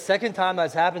Second time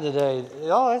that's happened today.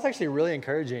 Oh, that's actually really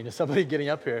encouraging to somebody getting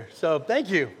up here. So thank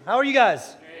you. How are you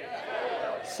guys?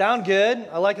 Sound good.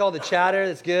 I like all the chatter.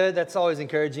 That's good. That's always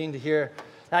encouraging to hear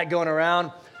that going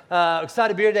around. Excited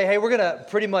to be here today. Hey, we're going to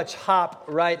pretty much hop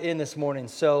right in this morning.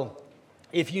 So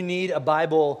if you need a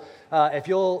Bible, if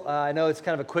you'll, I know it's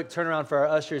kind of a quick turnaround for our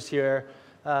ushers here,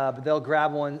 but they'll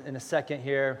grab one in a second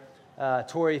here.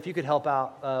 Tori, if you could help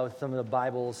out with some of the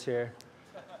Bibles here.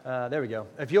 There we go.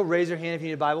 If you'll raise your hand if you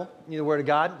need a Bible, you need the Word of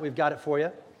God, we've got it for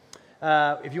you.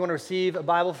 If you want to receive a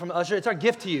Bible from Usher, it's our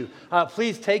gift to you.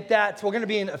 Please take that. So we're going to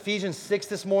be in Ephesians 6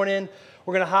 this morning.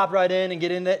 We're going to hop right in and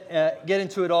get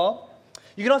into it all.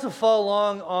 You can also follow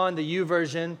along on the U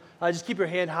version. Just keep your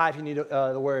hand high if you need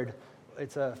the Word.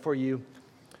 It's for you.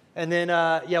 And then,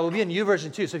 we'll be in U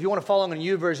version too. So if you want to follow along on the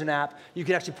U version app, you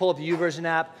can actually pull up the U version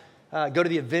app, go to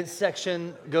the events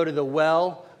section, go to the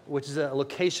well, which is a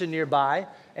location nearby,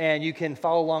 and you can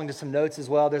follow along to some notes as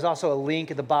well. There's also a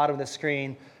link at the bottom of the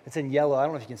screen. It's in yellow. I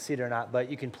don't know if you can see it or not, but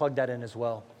you can plug that in as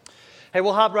well. Hey,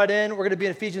 we'll hop right in. We're going to be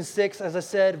in Ephesians 6, as I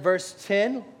said, verse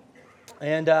 10,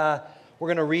 and we're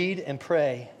going to read and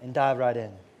pray and dive right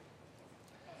in.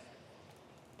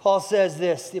 Paul says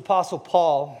this, the Apostle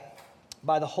Paul,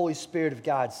 by the Holy Spirit of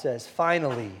God, says,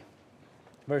 finally,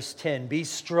 verse 10, be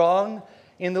strong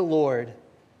in the Lord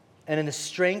and in the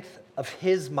strength of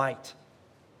His might.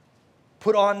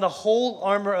 Put on the whole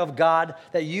armor of God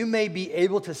that you may be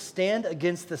able to stand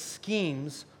against the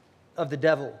schemes of the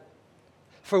devil.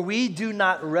 For we do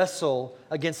not wrestle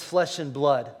against flesh and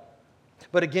blood,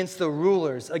 but against the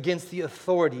rulers, against the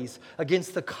authorities,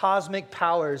 against the cosmic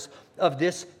powers of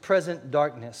this present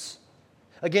darkness,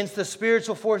 against the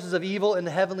spiritual forces of evil in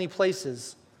the heavenly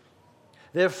places.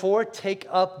 Therefore, take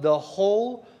up the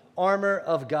whole armor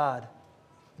of God,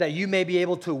 that you may be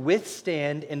able to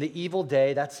withstand in the evil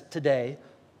day, that's today,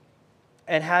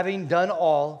 and having done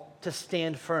all, to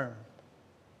stand firm.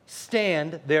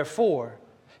 Stand, therefore,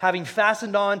 having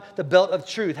fastened on the belt of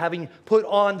truth, having put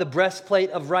on the breastplate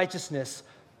of righteousness,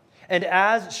 and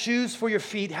as shoes for your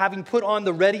feet, having put on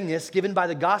the readiness given by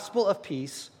the gospel of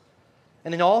peace,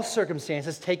 and in all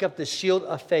circumstances take up the shield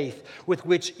of faith, with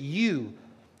which you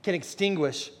can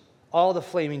extinguish all the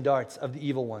flaming darts of the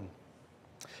evil one.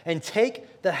 And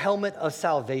take the helmet of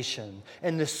salvation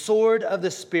and the sword of the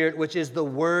Spirit, which is the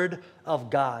word of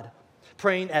God,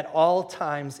 praying at all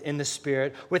times in the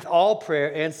Spirit with all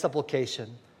prayer and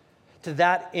supplication. To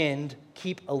that end,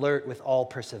 keep alert with all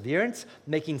perseverance,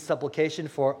 making supplication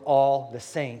for all the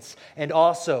saints, and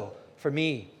also for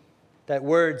me, that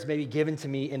words may be given to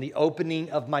me in the opening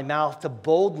of my mouth to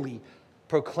boldly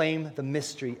proclaim the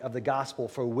mystery of the gospel,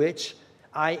 for which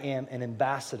I am an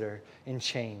ambassador in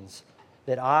chains,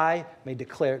 that I may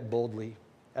declare it boldly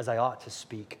as I ought to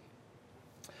speak.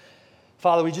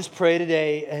 Father, we just pray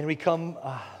today and we come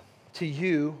to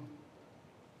you.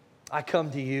 I come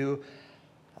to you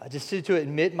just to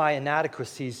admit my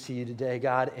inadequacies to you today,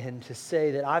 God, and to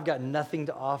say that I've got nothing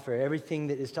to offer. Everything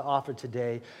that is to offer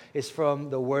today is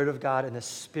from the Word of God and the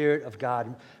Spirit of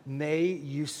God. May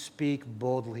you speak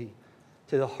boldly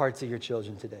to the hearts of your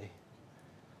children today.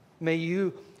 May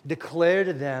you declare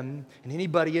to them, and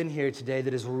anybody in here today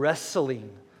that is wrestling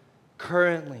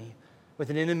currently with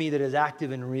an enemy that is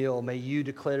active and real, may you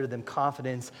declare to them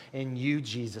confidence in you,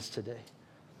 Jesus, today.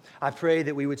 I pray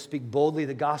that we would speak boldly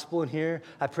the gospel in here.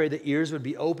 I pray that ears would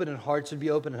be open and hearts would be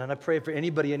open. And I pray for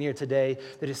anybody in here today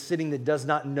that is sitting that does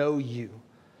not know you,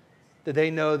 that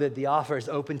they know that the offer is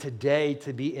open today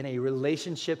to be in a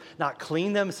relationship, not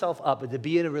clean themselves up, but to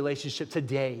be in a relationship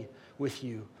today with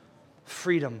you.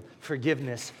 Freedom,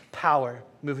 forgiveness, power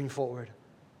moving forward.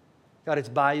 God, it's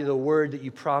by the word that you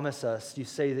promise us. You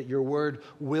say that your word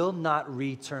will not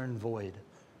return void.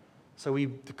 So we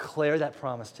declare that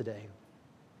promise today.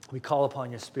 We call upon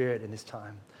your Spirit in this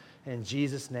time. In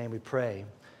Jesus' name we pray.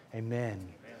 Amen.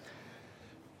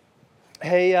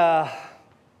 Hey, I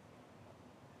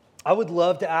would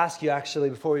love to ask you actually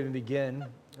before we even begin,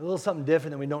 a little something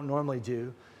different than we don't normally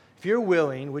do. If you're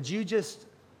willing, would you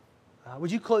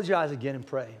close your eyes again and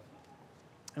pray?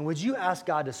 And would you ask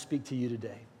God to speak to you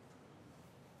today?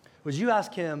 Would you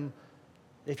ask Him,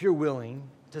 if you're willing,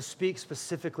 to speak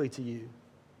specifically to you?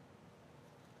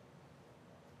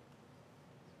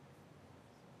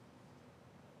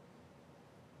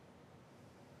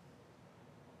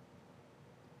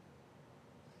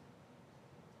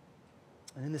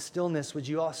 And in the stillness, would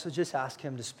you also just ask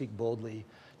Him to speak boldly,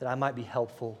 that I might be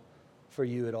helpful for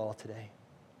you at all today?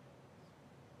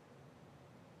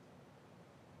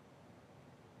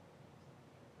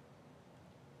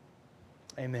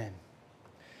 Amen.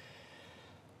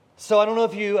 So I don't know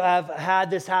if you have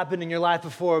had this happen in your life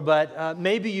before, but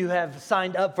maybe you have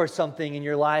signed up for something in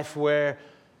your life where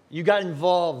you got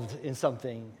involved in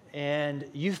something and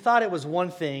you thought it was one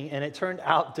thing and it turned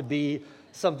out to be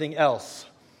something else.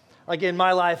 Like in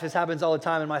my life, this happens all the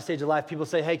time in my stage of life. People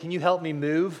say, hey, can you help me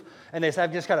move? And they say,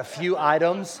 I've just got a few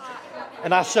items.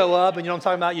 And I show up, and you know what I'm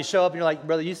talking about? You show up and you're like,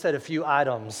 brother, you said a few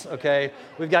items, okay?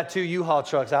 We've got 2 U-Haul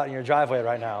trucks out in your driveway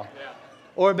right now. Yeah.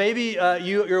 Or maybe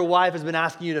your wife has been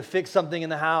asking you to fix something in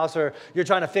the house, or you're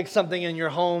trying to fix something in your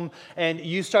home, and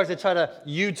you start to try to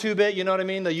YouTube it, you know what I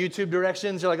mean? The YouTube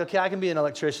directions. You're like, okay, I can be an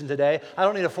electrician today. I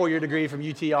don't need a 4-year degree from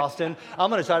UT Austin. I'm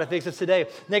going to try to fix this today.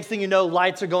 Next thing you know,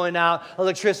 lights are going out,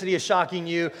 electricity is shocking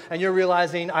you, and you're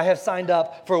realizing I have signed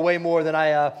up for way more than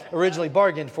I originally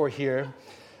bargained for here.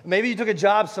 Maybe you took a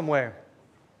job somewhere.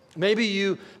 Maybe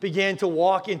you began to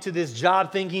walk into this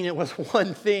job thinking it was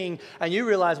one thing, and you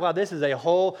realize, wow, this is a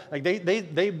whole, like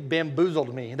they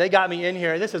bamboozled me. They got me in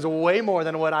here. This is way more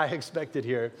than what I expected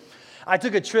here. I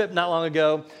took a trip not long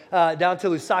ago down to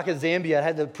Lusaka, Zambia. I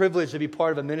had the privilege to be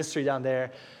part of a ministry down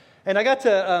there. And I got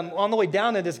to, on the way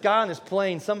down there, this guy on this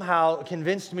plane somehow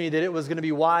convinced me that it was going to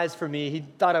be wise for me. He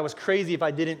thought I was crazy if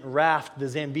I didn't raft the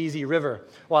Zambezi River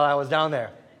while I was down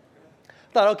there.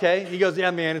 Thought, okay. He goes, yeah,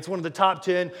 man, it's one of the top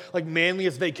 10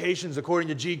 manliest vacations according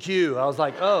to GQ. I was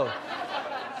like, oh,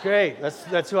 great.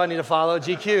 That's who I need to follow,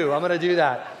 GQ. I'm going to do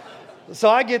that. So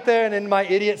I get there, and in my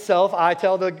idiot self, I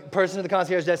tell the person at the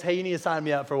concierge desk, hey, you need to sign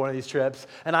me up for one of these trips.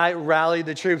 And I rallied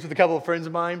the troops with a couple of friends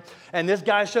of mine. And this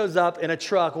guy shows up in a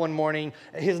truck one morning.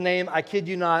 His name, I kid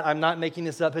you not, I'm not making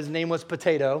this up. His name was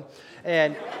Potato.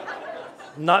 And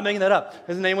I'm not making that up.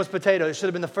 His name was Potato. It should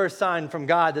have been the first sign from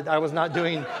God that I was not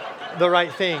doing the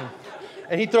right thing.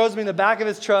 And he throws me in the back of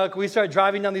his truck. We start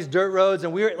driving down these dirt roads,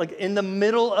 and we're in the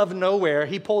middle of nowhere.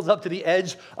 He pulls up to the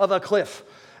edge of a cliff,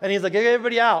 and he's like, get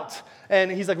everybody out. And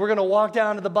he's like, we're going to walk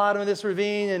down to the bottom of this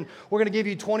ravine, and we're going to give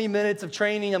you 20 minutes of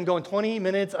training. I'm going, 20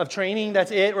 minutes of training?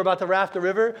 That's it? We're about to raft the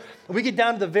river? And we get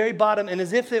down to the very bottom, and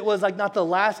as if it was not the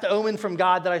last omen from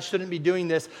God that I shouldn't be doing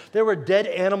this, there were dead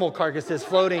animal carcasses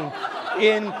floating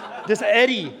in this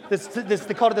eddy.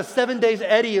 They called it the 7 days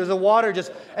eddy. It was the water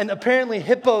and apparently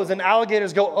hippos and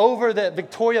alligators go over the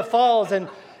Victoria Falls, and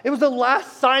it was the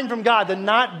last sign from God to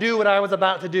not do what I was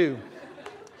about to do.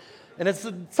 And at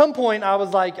some point, I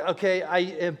was like, okay, I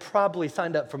am probably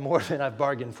signed up for more than I've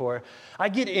bargained for. I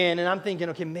get in, and I'm thinking,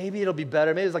 okay, maybe it'll be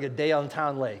better. Maybe it's like a day on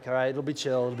Town Lake, all right? It'll be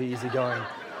chill. It'll be easy going.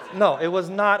 No, it was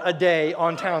not a day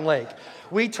on Town Lake.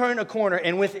 We turn a corner,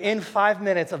 and within 5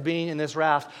 minutes of being in this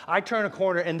raft, I turn a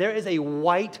corner, and there is a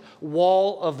white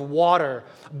wall of water,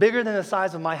 bigger than the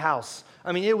size of my house.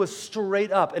 I mean, it was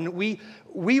straight up, and we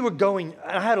were going,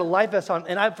 I had a life vest on,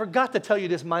 and I forgot to tell you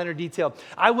this minor detail.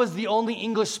 I was the only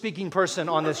English-speaking person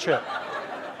on this trip.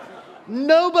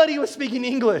 Nobody was speaking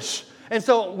English. And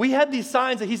so we had these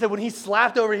signs that he said when he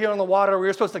slapped over here on the water, we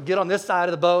were supposed to get on this side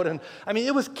of the boat. And I mean,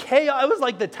 it was chaos. It was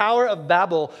like the Tower of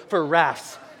Babel for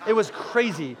rafts. It was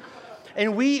crazy.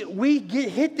 And we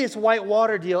hit this white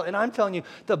water deal, and I'm telling you,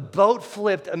 the boat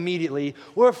flipped immediately.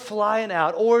 We're flying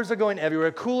out. Oars are going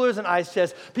everywhere. Coolers and ice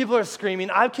chests. People are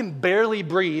screaming. I can barely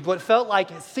breathe. What felt like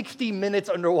 60 minutes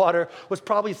underwater was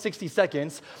probably 60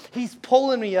 seconds. He's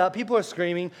pulling me up. People are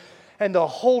screaming. And the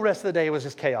whole rest of the day was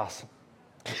just chaos.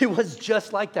 It was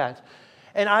just like that.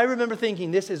 And I remember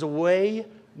thinking, this is way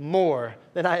more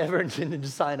than I ever intended to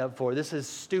sign up for. This is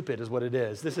stupid is what it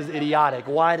is. This is idiotic.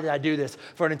 Why did I do this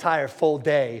for an entire full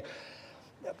day?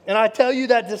 And I tell you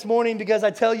that this morning because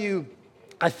I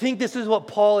think this is what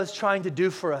Paul is trying to do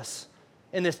for us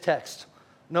in this text.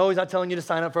 No, he's not telling you to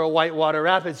sign up for a whitewater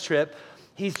rapids trip.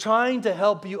 He's trying to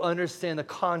help you understand the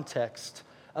context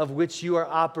of which you are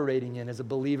operating in as a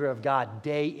believer of God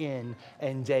day in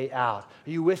and day out. Are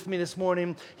you with me this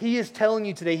morning? He is telling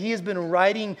you today, he has been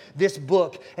writing this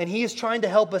book, and he is trying to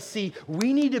help us see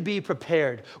we need to be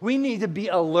prepared. We need to be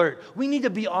alert. We need to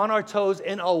be on our toes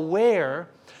and aware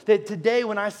that today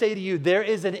when I say to you, there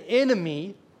is an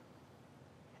enemy,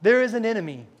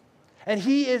 and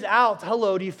he is out.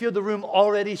 Hello, do you feel the room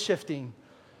already shifting?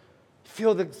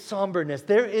 Feel the somberness.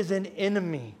 There is an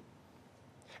enemy.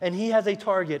 And he has a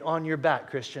target on your back,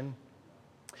 Christian.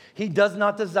 He does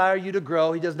not desire you to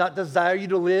grow. He does not desire you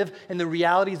to live in the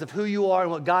realities of who you are and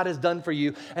what God has done for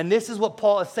you. And this is what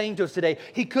Paul is saying to us today.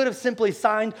 He could have simply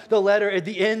signed the letter at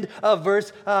the end of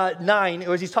verse 9,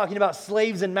 where he's talking about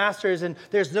slaves and masters, and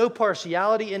there's no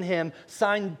partiality in him.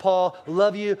 Signed, Paul,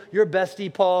 love you, your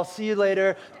bestie, Paul, see you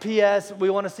later. P.S.,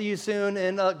 we want to see you soon,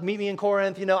 and meet me in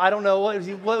Corinth. I don't know,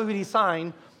 what would he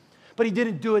sign? But he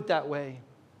didn't do it that way.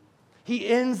 He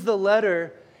ends the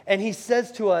letter and he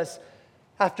says to us,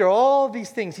 after all these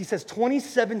things, he says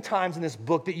 27 times in this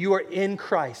book that you are in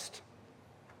Christ.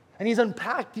 And he's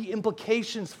unpacked the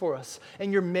implications for us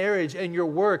in your marriage and your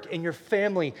work and your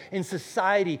family, in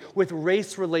society, with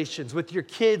race relations, with your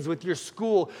kids, with your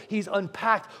school. He's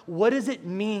unpacked what does it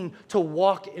mean to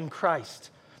walk in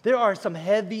Christ. There are some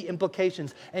heavy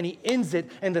implications, and he ends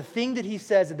it, and the thing that he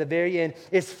says at the very end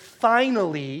is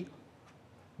finally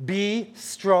be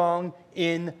strong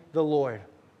in the Lord.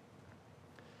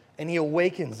 And he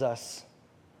awakens us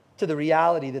to the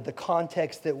reality that the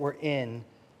context that we're in,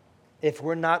 if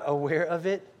we're not aware of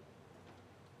it,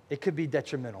 it could be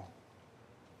detrimental.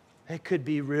 It could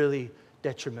be really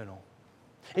detrimental.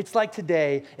 It's like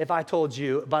today, if I told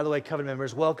you, by the way, covenant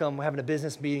members, welcome. We're having a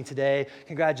business meeting today.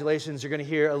 Congratulations. You're going to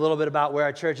hear a little bit about where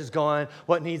our church is going,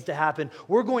 what needs to happen.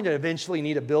 We're going to eventually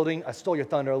need a building. I stole your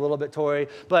thunder a little bit, Tori.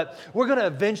 But we're going to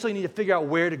eventually need to figure out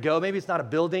where to go. Maybe it's not a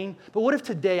building. But what if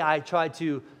today I tried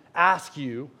to ask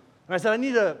you, and I said, I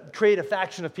need to create a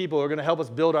faction of people who are going to help us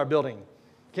build our building.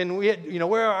 Can we,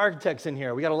 where are architects in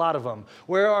here? We got a lot of them.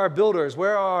 Where are our builders?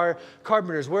 Where are our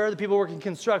carpenters? Where are the people working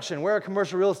construction? Where are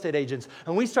commercial real estate agents?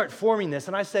 And we start forming this,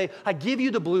 and I say, I give you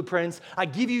the blueprints. I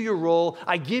give you your role.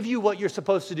 I give you what you're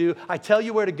supposed to do. I tell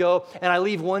you where to go, and I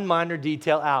leave one minor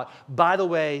detail out. By the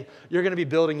way, you're going to be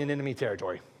building in enemy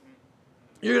territory.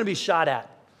 You're going to be shot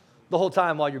at the whole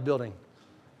time while you're building.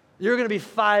 You're going to be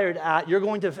fired at. You're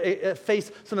going to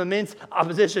face some immense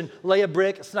opposition, lay a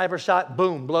brick, sniper shot,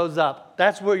 boom, blows up.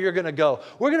 That's where you're going to go.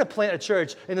 We're going to plant a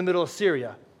church in the middle of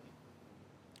Syria.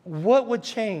 What would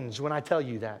change when I tell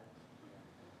you that?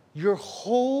 Your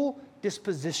whole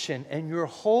disposition and your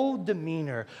whole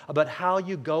demeanor about how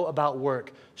you go about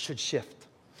work should shift.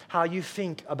 How you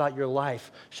think about your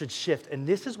life should shift. And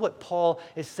this is what Paul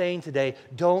is saying today.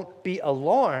 Don't be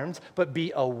alarmed, but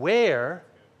be aware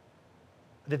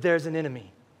that there's an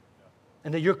enemy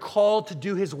and that you're called to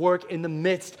do his work in the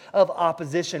midst of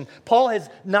opposition. Paul has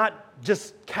not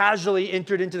just casually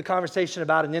entered into the conversation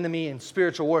about an enemy and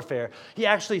spiritual warfare. He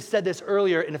actually said this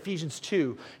earlier in Ephesians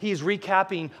 2. He's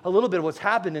recapping a little bit of what's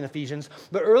happened in Ephesians,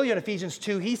 but earlier in Ephesians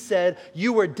 2, he said,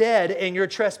 you were dead in your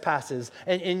trespasses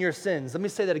and in your sins. Let me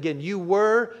say that again. You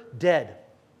were dead.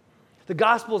 The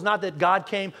gospel is not that God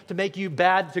came to make you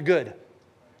bad to good.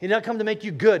 He did not come to make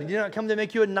you good. He did not come to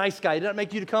make you a nice guy. He did not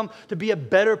make you to come to be a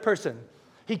better person.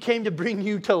 He came to bring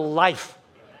you to life.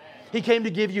 He came to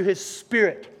give you his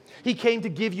spirit. He came to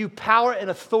give you power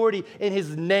and authority in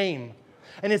his name.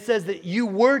 And it says that you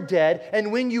were dead,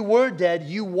 and when you were dead,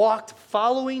 you walked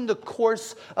following the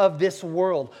course of this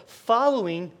world.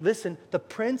 Following, listen, the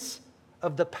prince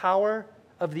of the power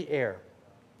of the air.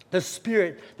 The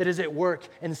spirit that is at work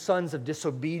in sons of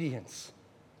disobedience.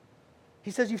 He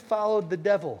says you followed the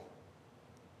devil.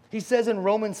 He says in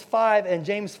Romans 5 and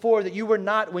James 4 that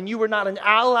when you were not an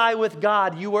ally with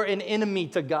God, you were an enemy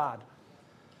to God.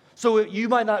 So you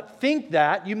might not think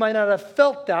that, you might not have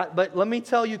felt that, but let me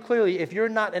tell you clearly, if you're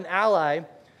not an ally,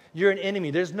 you're an enemy.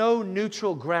 There's no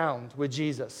neutral ground with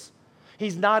Jesus.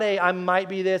 He's not I might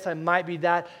be this, I might be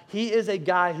that. He is a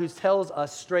guy who tells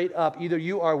us straight up, either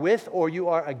you are with or you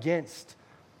are against.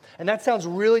 And that sounds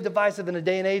really divisive in a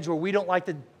day and age where we don't like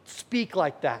to speak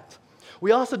like that.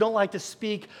 We also don't like to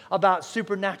speak about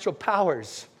supernatural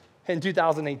powers in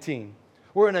 2018.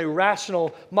 We're in a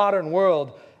rational, modern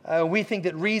world. We think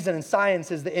that reason and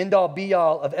science is the end-all,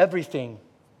 be-all of everything.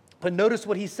 But notice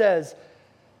what he says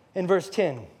in verse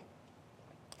 10.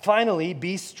 Finally,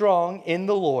 be strong in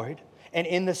the Lord and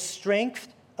in the strength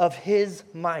of his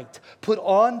might. Put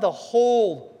on the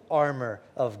whole armor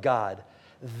of God,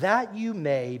 that you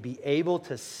may be able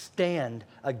to stand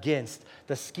against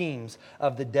the schemes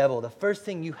of the devil. The first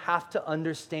thing you have to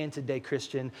understand today,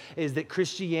 Christian, is that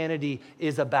Christianity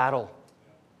is a battle.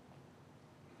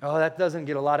 Oh, that doesn't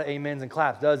get a lot of amens and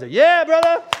claps, does it? Yeah,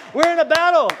 brother, we're in a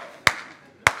battle.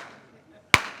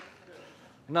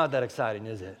 Not that exciting,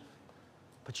 is it?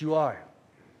 But you are.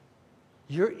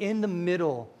 You're in the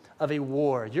middle of a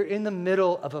war. You're in the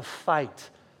middle of a fight.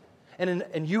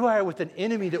 And you are with an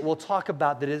enemy that we'll talk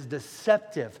about that is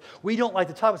deceptive. We don't like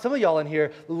to talk about. Some of y'all in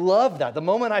here love that. The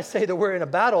moment I say that we're in a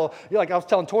battle, you're like, I was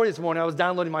telling Tori this morning, I was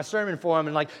downloading my sermon for him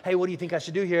and like, hey, what do you think I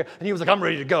should do here? And he was like, I'm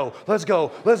ready to go. Let's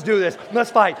go. Let's do this.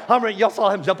 Let's fight. I'm ready. Y'all saw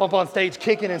him jump up on stage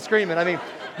kicking and screaming. I mean,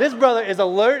 this brother is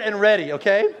alert and ready,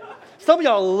 okay? Some of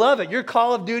y'all love it. You're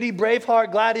Call of Duty,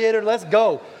 Braveheart, Gladiator, let's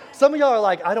go. Some of y'all are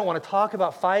like, I don't want to talk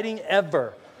about fighting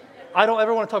ever. I don't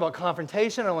ever want to talk about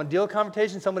confrontation. I don't want to deal with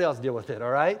confrontation. Somebody else deal with it, all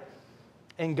right?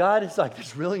 And God is like,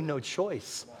 there's really no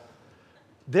choice.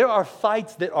 There are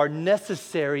fights that are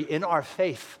necessary in our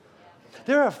faith.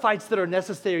 There are fights that are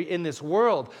necessary in this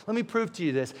world. Let me prove to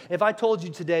you this. If I told you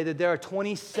today that there are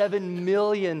 27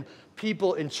 million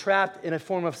people entrapped in a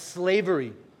form of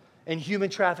slavery and human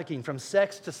trafficking, from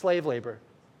sex to slave labor,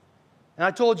 and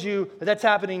I told you that that's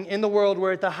happening in the world,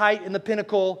 we're at the height and the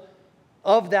pinnacle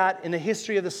of that in the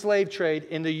history of the slave trade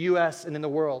in the U.S. and in the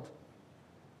world,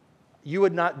 you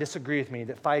would not disagree with me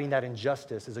that fighting that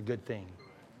injustice is a good thing.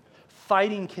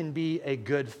 Fighting can be a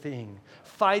good thing.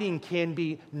 Fighting can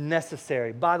be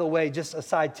necessary. By the way, just a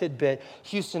side tidbit,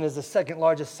 Houston is the second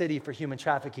largest city for human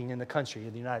trafficking in the country,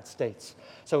 in the United States.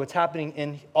 So it's happening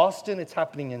in Austin, it's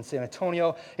happening in San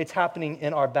Antonio, it's happening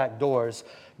in our back doors.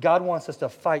 God wants us to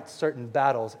fight certain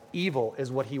battles. Evil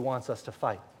is what he wants us to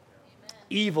fight. Amen.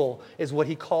 Evil is what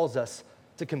he calls us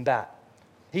to combat.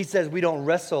 He says we don't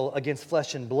wrestle against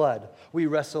flesh and blood. We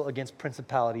wrestle against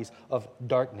principalities of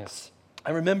darkness.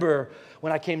 I remember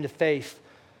when I came to faith,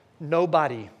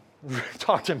 nobody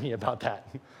talked to me about that.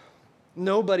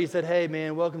 Nobody said, hey,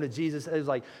 man, welcome to Jesus. It was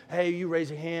like, hey, you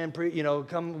raise your hand,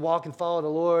 come walk and follow the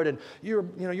Lord, and you're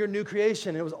a new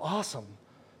creation. It was awesome.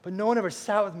 But no one ever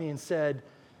sat with me and said,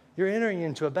 you're entering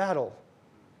into a battle.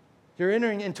 You're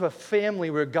entering into a family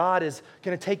where God is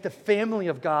going to take the family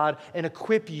of God and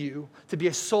equip you to be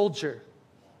a soldier.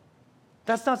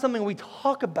 That's not something we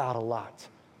talk about a lot,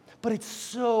 but it's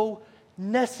so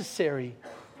necessary.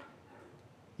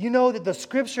 You know that the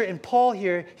scripture in Paul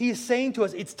here, he is saying to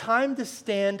us, it's time to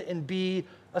stand and be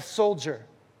a soldier.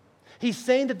 He's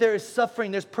saying that there is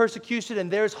suffering, there's persecution,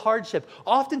 and there's hardship.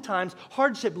 Oftentimes,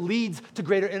 hardship leads to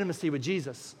greater intimacy with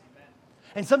Jesus.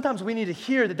 And sometimes we need to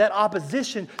hear that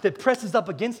opposition that presses up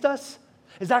against us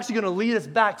is actually going to lead us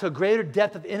back to a greater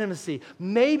depth of intimacy.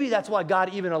 Maybe that's why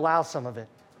God even allows some of it.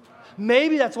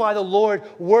 Maybe that's why the Lord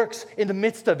works in the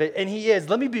midst of it, and he is.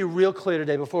 Let me be real clear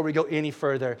today before we go any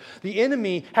further. The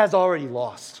enemy has already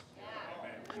lost.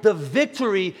 The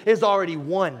victory is already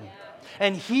won.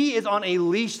 And he is on a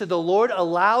leash that the Lord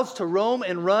allows to roam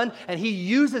and run, and he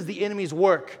uses the enemy's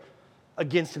work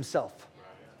against himself.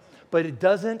 But it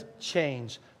doesn't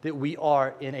change that we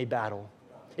are in a battle.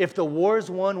 If the war is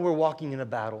won, we're walking in a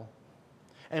battle.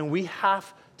 And we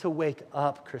have to wake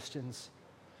up, Christians.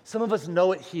 Some of us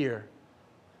know it here.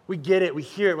 We get it, we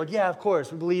hear it. Like, yeah, of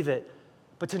course, we believe it.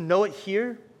 But to know it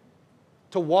here,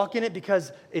 to walk in it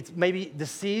because it's maybe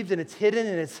deceived and it's hidden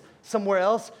and it's somewhere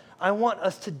else, I want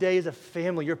us today as a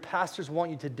family, your pastors want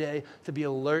you today to be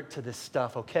alert to this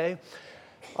stuff, okay?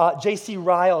 J.C.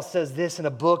 Ryle says this in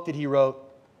a book that he wrote.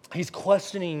 He's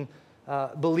questioning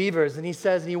believers, and he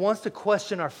says, and he wants to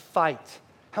question our fight.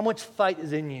 How much fight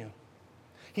is in you?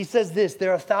 He says this,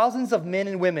 there are thousands of men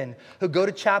and women who go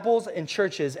to chapels and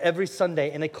churches every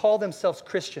Sunday, and they call themselves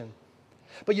Christian.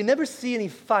 But you never see any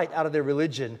fight out of their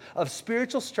religion, of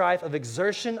spiritual strife, of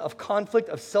exertion, of conflict,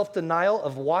 of self-denial,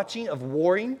 of watching, of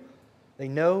warring. They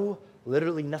know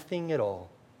literally nothing at all.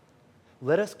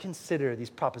 Let us consider these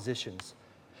propositions.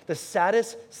 The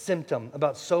saddest symptom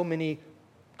about so many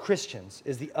Christians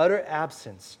is the utter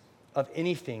absence of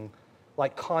anything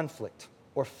like conflict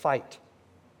or fight.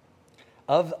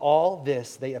 Of all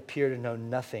this, they appear to know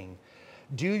nothing.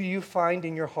 Do you find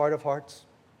in your heart of hearts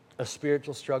a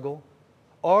spiritual struggle?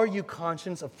 Are you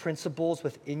conscious of principles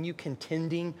within you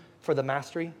contending for the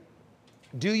mastery?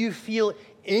 Do you feel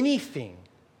anything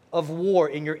of war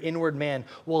in your inward man?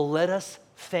 Well, let us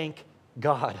thank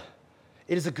God.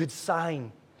 It is a good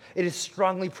sign. It is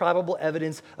strongly probable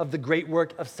evidence of the great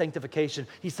work of sanctification.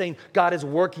 He's saying God is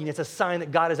working. It's a sign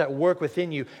that God is at work within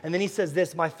you. And then he says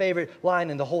this, my favorite line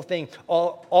in the whole thing.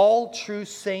 All true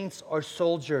saints are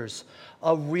soldiers.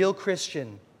 A real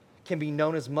Christian can be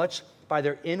known as much by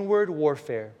their inward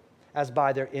warfare as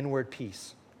by their inward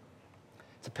peace.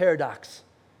 It's a paradox.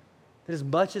 That as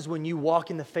much as when you walk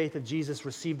in the faith of Jesus,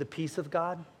 receive the peace of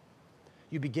God,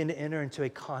 you begin to enter into a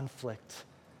conflict.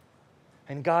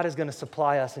 And God is going to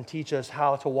supply us and teach us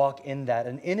how to walk in that.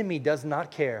 An enemy does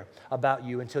not care about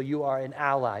you until you are an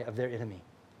ally of their enemy.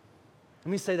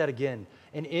 Let me say that again.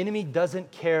 An enemy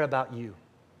doesn't care about you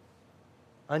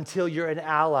until you're an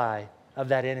ally of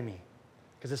that enemy.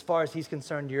 Because as far as he's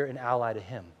concerned, you're an ally to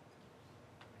him.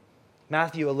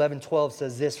 Matthew 11:12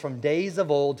 says this, from days of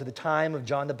old to the time of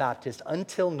John the Baptist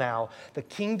until now, the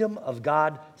kingdom of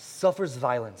God suffers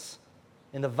violence,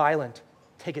 and the violent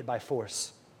take it by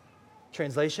force.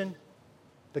 Translation,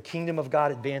 the kingdom of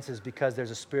God advances because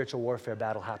there's a spiritual warfare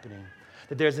battle happening.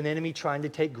 That there's an enemy trying to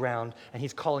take ground, and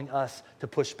he's calling us to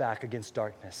push back against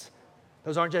darkness.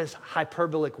 Those aren't just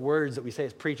hyperbolic words that we say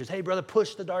as preachers. Hey, brother,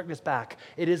 push the darkness back.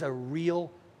 It is a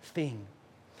real thing.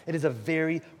 It is a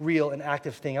very real and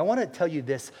active thing. I want to tell you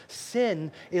this.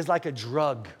 Sin is like a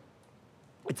drug.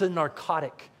 It's a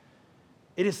narcotic.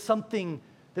 It is something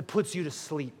that puts you to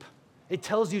sleep. It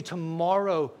tells you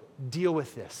tomorrow, deal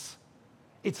with this.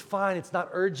 It's fine. It's not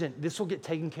urgent. This will get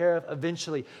taken care of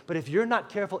eventually. But if you're not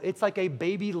careful, it's like a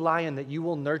baby lion that you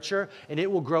will nurture, and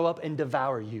it will grow up and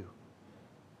devour you.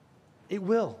 It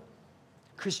will.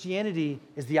 Christianity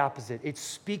is the opposite. It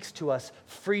speaks to us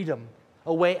freedom,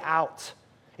 a way out.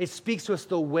 It speaks to us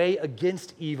the way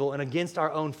against evil and against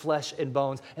our own flesh and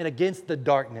bones and against the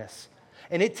darkness.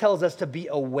 And it tells us to be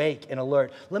awake and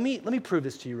alert. Let me prove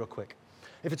this to you real quick,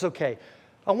 if it's okay.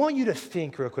 I want you to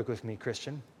think real quick with me,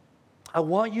 Christian. I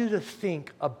want you to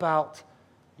think about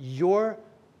your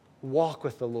walk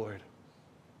with the Lord.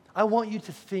 I want you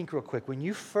to think real quick. When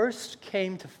you first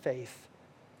came to faith,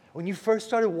 when you first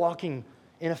started walking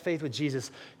in a faith with Jesus,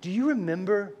 do you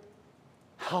remember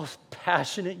how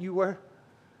passionate you were?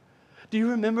 Do you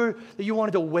remember that you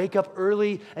wanted to wake up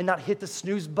early and not hit the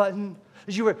snooze button?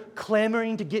 That you were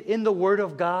clamoring to get in the Word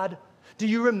of God? Do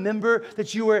you remember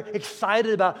that you were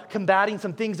excited about combating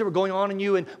some things that were going on in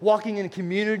you and walking in a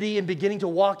community and beginning to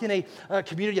walk in a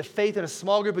community of faith in a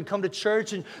small group and come to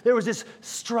church? And there was this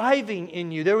striving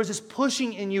in you. There was this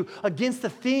pushing in you against the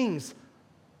things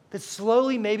that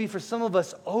slowly, maybe for some of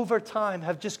us, over time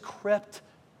have just crept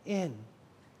in. And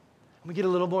we get a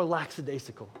little more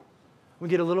lackadaisical. We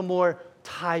get a little more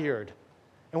tired.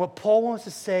 And what Paul wants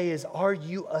to say is, are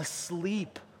you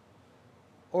asleep?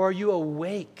 Or are you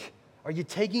awake? Are you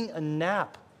taking a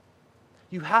nap?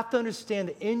 You have to understand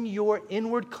that in your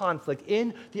inward conflict,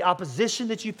 in the opposition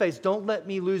that you face, don't let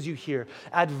me lose you here,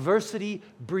 adversity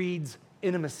breeds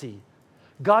intimacy.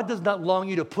 God does not long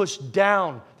you to push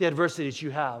down the adversity that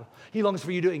you have. He longs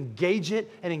for you to engage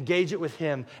it and engage it with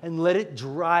Him and let it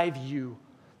drive you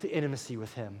to intimacy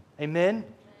with Him. Amen?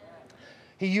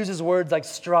 He uses words like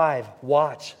strive,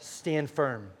 watch, stand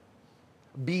firm,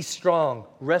 be strong,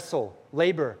 wrestle,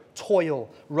 labor, toil,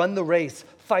 run the race,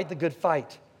 fight the good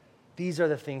fight. These are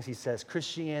the things he says.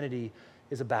 Christianity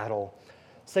is a battle.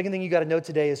 Second thing you got to know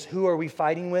today is, who are we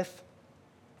fighting with?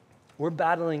 We're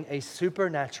battling a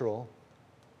supernatural,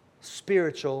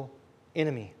 spiritual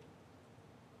enemy.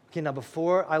 Okay, now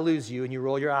before I lose you and you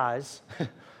roll your eyes,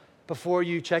 before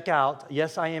you check out,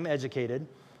 yes, I am educated.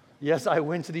 Yes, I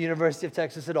went to the University of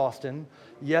Texas at Austin.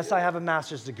 Yes, I have a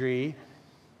master's degree.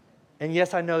 And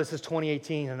yes, I know this is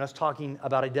 2018 and us talking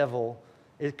about a devil,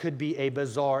 it could be a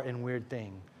bizarre and weird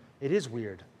thing. It is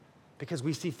weird because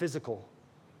we see physical,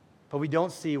 but we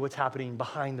don't see what's happening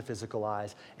behind the physical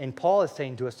eyes. And Paul is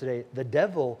saying to us today, the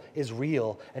devil is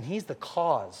real, and he's the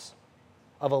cause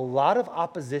of a lot of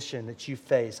opposition that you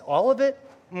face. All of it?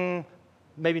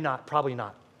 Maybe not, probably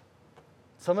not.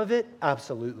 Some of it?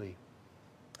 Absolutely.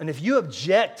 And if you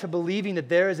object to believing that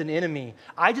there is an enemy,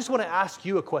 I just want to ask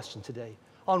you a question today.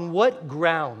 On what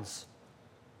grounds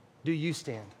do you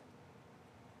stand?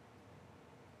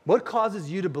 What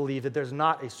causes you to believe that there's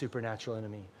not a supernatural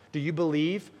enemy? Do you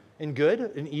believe in good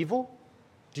and evil?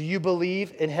 Do you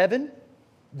believe in heaven?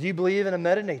 Do you believe in a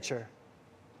meta nature?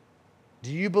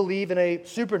 Do you believe in a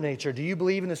supernature? Do you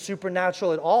believe in the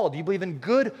supernatural at all? Do you believe in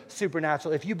good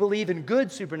supernatural? If you believe in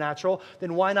good supernatural,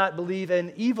 then why not believe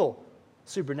in evil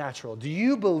supernatural? Do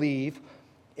you believe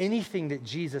anything that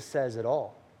Jesus says at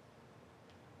all?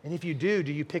 And if you do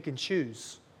you pick and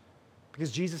choose?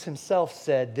 Because Jesus himself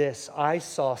said this, I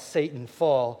saw Satan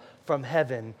fall from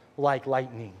heaven like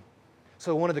lightning.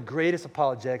 So one of the greatest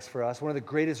apologetics for us, one of the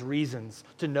greatest reasons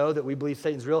to know that we believe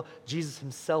Satan's real, Jesus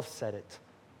himself said it.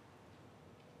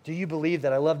 Do you believe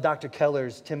that? I love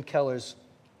Tim Keller's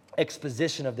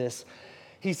exposition of this.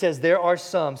 He says, there are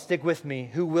some, stick with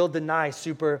me, who will deny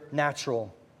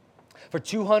supernatural. For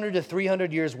 200 to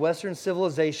 300 years, Western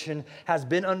civilization has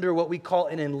been under what we call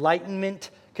an Enlightenment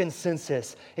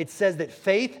consensus. It says that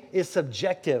faith is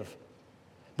subjective.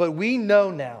 But we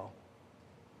know now,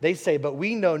 but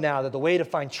we know now that the way to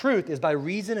find truth is by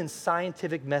reason and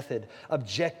scientific method,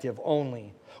 objective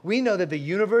only. We know that the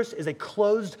universe is a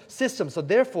closed system, so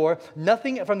therefore,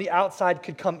 nothing from the outside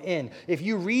could come in. If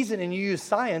you reason and you use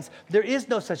science, there is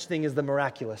no such thing as the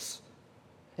miraculous.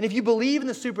 And if you believe in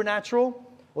the supernatural,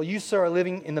 well, you, sir, are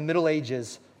living in the Middle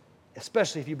Ages,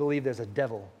 especially if you believe there's a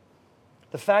devil.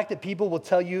 The fact that people will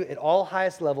tell you at all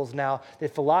highest levels now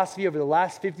that philosophy over the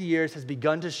last 50 years has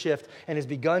begun to shift and has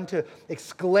begun to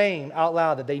exclaim out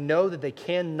loud that they know that they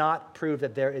cannot prove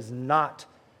that there is not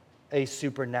a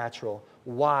supernatural.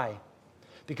 Why?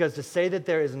 Because to say that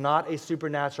there is not a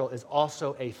supernatural is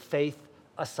also a faith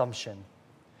assumption.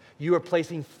 You are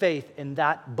placing faith in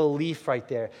that belief right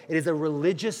there. It is a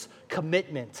religious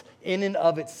commitment in and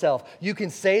of itself. You can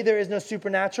say there is no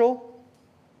supernatural,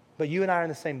 but you and I are in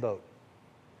the same boat.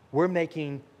 We're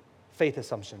making faith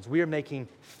assumptions. We are making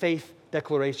faith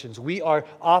declarations. We are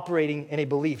operating in a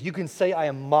belief. You can say, I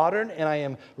am modern and I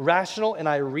am rational and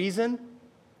I reason,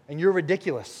 and you're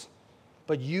ridiculous.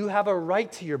 But you have a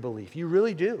right to your belief. You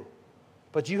really do.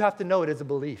 But you have to know it is a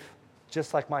belief,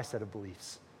 just like my set of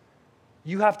beliefs.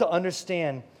 You have to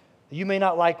understand that you may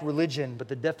not like religion, but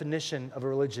the definition of a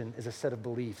religion is a set of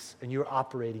beliefs, and you're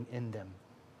operating in them.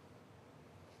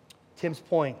 Tim's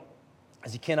point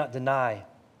is you cannot deny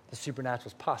the supernatural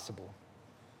is possible.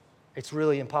 It's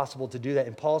really impossible to do that.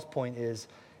 And Paul's point is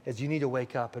you need to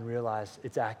wake up and realize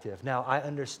it's active. Now, I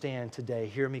understand today,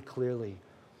 hear me clearly.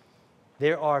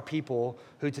 There are people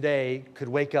who today could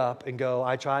wake up and go,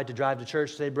 I tried to drive to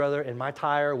church today, brother, and my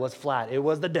tire was flat. It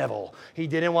was the devil. He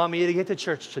didn't want me to get to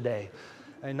church today.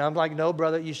 And I'm like, no,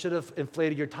 brother, you should have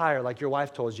inflated your tire like your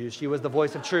wife told you. She was the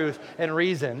voice of truth and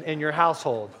reason in your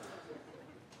household.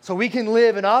 So we can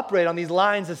live and operate on these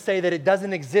lines that say that it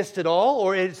doesn't exist at all,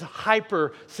 or it's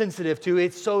hypersensitive to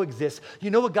it so exists.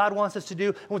 You know what God wants us to do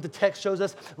and what the text shows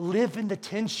us? Live in the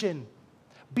tension.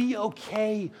 Be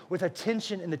okay with a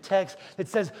tension in the text that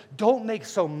says, don't make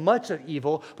so much of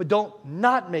evil, but don't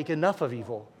not make enough of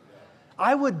evil.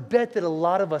 I would bet that a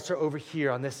lot of us are over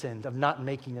here on this end of not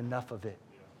making enough of it.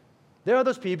 There are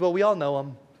those people, we all know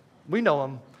them. We know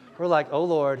them. We're like, oh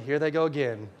Lord, here they go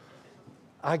again.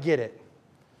 I get it.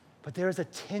 But there is a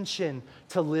tension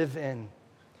to live in.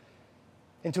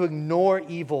 And to ignore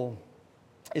evil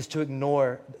is to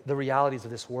ignore the realities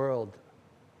of this world.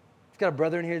 I've got a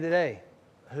brother in here today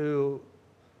who,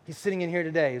 he's sitting in here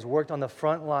today, he's worked on the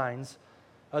front lines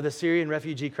of the Syrian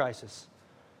refugee crisis.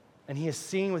 And he has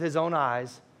seen with his own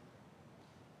eyes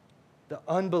the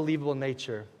unbelievable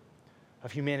nature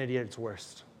of humanity at its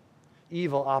worst.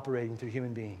 Evil operating through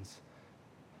human beings.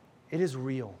 It is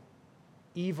real.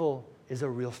 Evil is a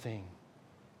real thing.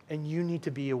 And you need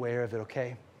to be aware of it,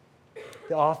 okay?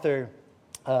 The author,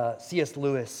 C.S.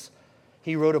 Lewis,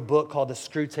 he wrote a book called The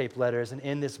Screwtape Letters. And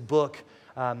in this book,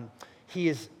 he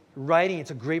is writing,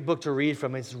 it's a great book to read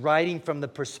from. It's writing from the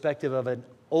perspective of an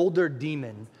older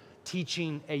demon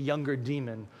teaching a younger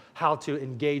demon how to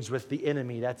engage with the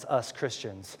enemy. That's us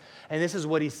Christians. And this is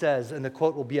what he says, and the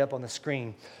quote will be up on the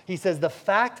screen. He says, the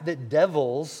fact that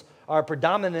devils are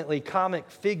predominantly comic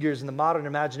figures in the modern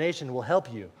imagination will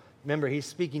help you. Remember, he's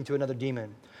speaking to another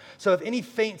demon. So if any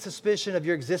faint suspicion of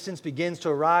your existence begins to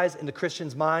arise in the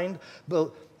Christian's mind,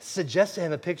 suggest to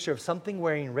him a picture of something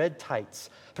wearing red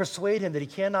tights. Persuade him that he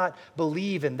cannot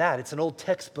believe in that. It's an old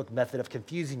textbook method of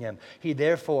confusing him. He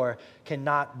therefore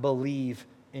cannot believe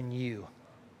in you.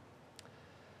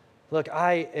 Look,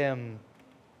 I'm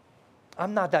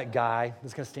not that guy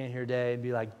that's going to stand here today and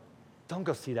be like, don't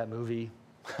go see that movie.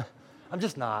 I'm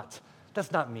just not.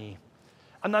 That's not me.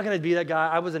 I'm not going to be that guy.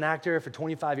 I was an actor for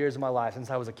 25 years of my life since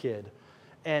I was a kid.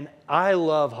 And I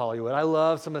love Hollywood. I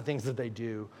love some of the things that they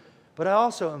do. But I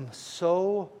also am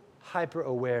so hyper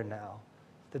aware now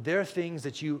that there are things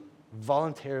that you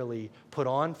voluntarily put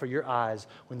on for your eyes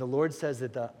when the Lord says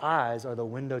that the eyes are the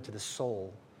window to the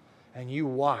soul. And you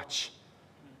watch.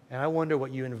 And I wonder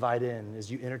what you invite in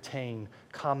as you entertain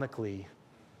comically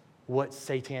what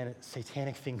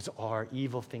satanic things are,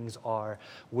 evil things are,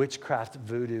 witchcraft,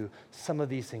 voodoo, some of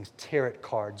these things, tarot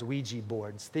cards, Ouija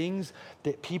boards, things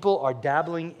that people are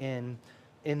dabbling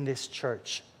in this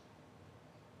church.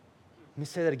 Let me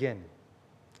say that again.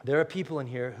 There are people in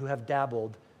here who have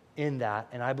dabbled in that,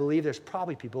 and I believe there's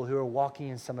probably people who are walking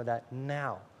in some of that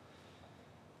now.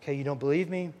 Okay, you don't believe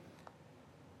me?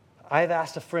 I've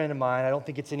asked a friend of mine, I don't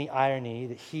think it's any irony,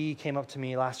 that he came up to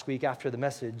me last week after the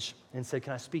message and said,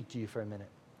 can I speak to you for a minute?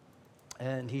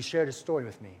 And he shared his story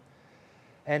with me.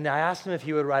 And I asked him if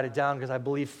he would write it down because I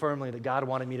believe firmly that God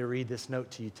wanted me to read this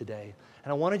note to you today.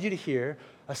 And I wanted you to hear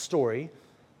a story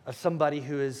of somebody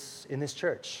who is in this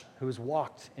church, who has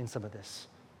walked in some of this.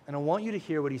 And I want you to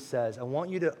hear what he says. I want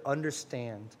you to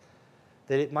understand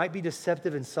that it might be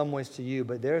deceptive in some ways to you,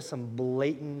 but there are some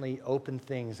blatantly open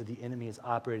things that the enemy is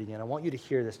operating in. I want you to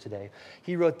hear this today.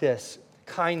 He wrote this,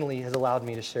 kindly has allowed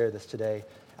me to share this today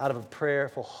out of a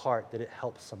prayerful heart that it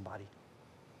helps somebody.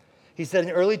 He said,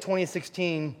 in early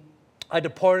 2016, I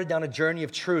departed down a journey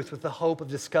of truth with the hope of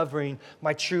discovering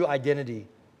my true identity.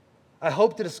 I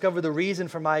hoped to discover the reason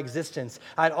for my existence.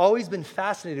 I'd always been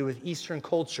fascinated with Eastern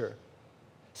culture.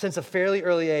 Since a fairly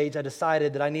early age, I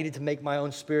decided that I needed to make my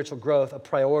own spiritual growth a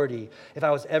priority if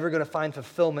I was ever going to find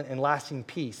fulfillment and lasting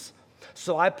peace.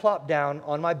 So I plopped down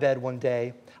on my bed one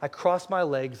day, I crossed my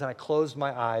legs and I closed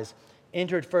my eyes,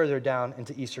 entered further down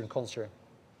into Eastern culture.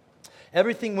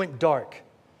 Everything went dark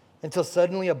until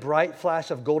suddenly a bright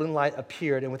flash of golden light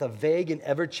appeared, and with a vague and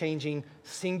ever-changing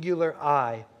singular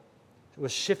eye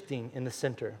was shifting in the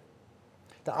center.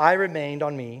 The eye remained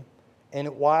on me,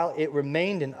 and while it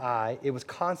remained an eye, it was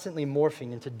constantly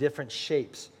morphing into different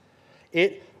shapes.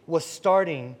 It was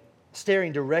staring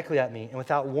directly at me, and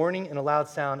without warning and a loud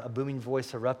sound, a booming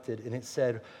voice erupted, and it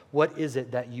said, "What is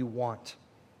it that you want?"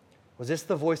 Was this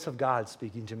the voice of God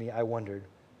speaking to me? I wondered.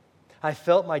 I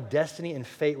felt my destiny and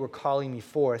fate were calling me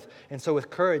forth, and so with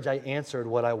courage I answered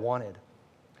what I wanted.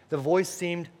 The voice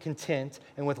seemed content,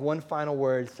 and with one final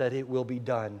word said, "It will be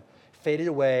done." Faded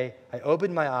away, I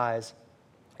opened my eyes,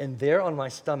 and there on my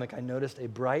stomach I noticed a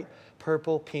bright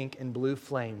purple, pink, and blue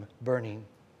flame burning.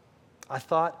 I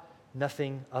thought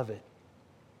nothing of it.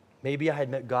 Maybe I had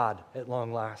met God at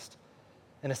long last,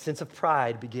 and a sense of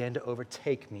pride began to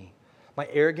overtake me. My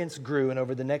arrogance grew, and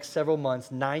over the next several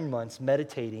months, 9 months,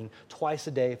 meditating twice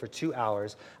a day for 2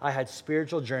 hours, I had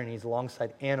spiritual journeys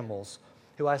alongside animals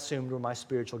who I assumed were my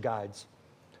spiritual guides.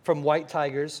 From white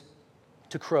tigers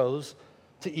to crows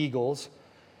to eagles,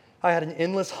 I had an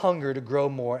endless hunger to grow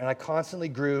more, and I constantly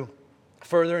grew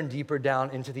further and deeper down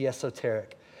into the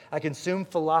esoteric. I consumed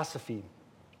philosophy.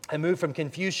 I moved from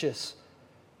Confucius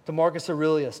to Marcus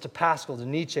Aurelius to Pascal to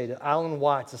Nietzsche to Alan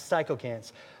Watts to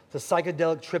psychocants to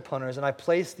psychedelic trip hunters, and I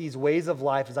placed these ways of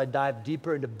life as I dived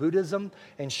deeper into Buddhism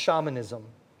and shamanism.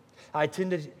 I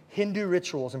attended Hindu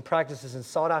rituals and practices and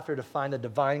sought after to find the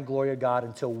divine glory of God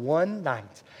until one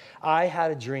night I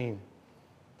had a dream,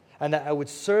 and that I would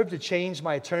serve to change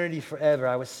my eternity forever.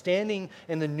 I was standing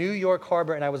in the New York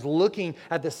harbor, and I was looking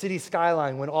at the city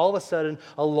skyline when all of a sudden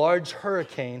a large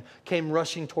hurricane came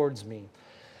rushing towards me.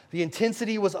 The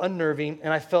intensity was unnerving,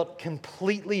 and I felt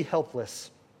completely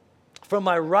helpless. From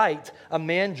my right, a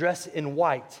man dressed in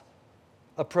white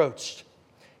approached.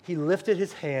 He lifted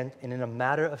his hand, and in a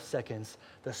matter of seconds,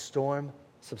 the storm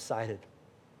subsided.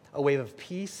 A wave of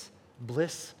peace,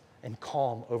 bliss, and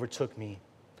calm overtook me.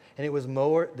 And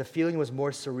the feeling was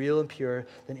more surreal and pure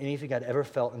than anything I'd ever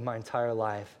felt in my entire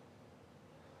life.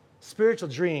 Spiritual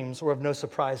dreams were of no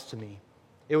surprise to me.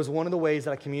 It was one of the ways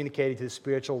that I communicated to the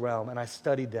spiritual realm, and I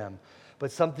studied them.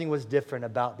 But something was different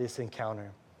about this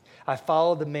encounter. I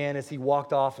followed the man as he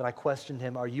walked off, and I questioned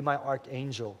him, "Are you my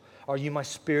archangel? Are you my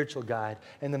spiritual guide?"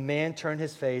 And the man turned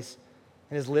his face,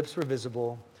 and his lips were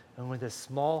visible, and with a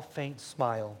small, faint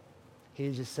smile,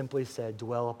 he just simply said,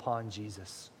 "Dwell upon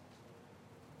Jesus."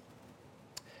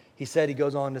 He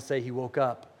goes on to say he woke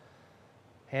up,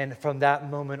 and from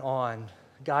that moment on,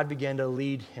 God began to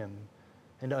lead him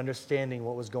into understanding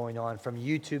what was going on, from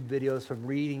YouTube videos, from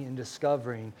reading and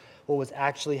discovering what was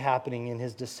actually happening in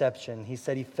his deception. He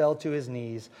said he fell to his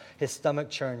knees, his stomach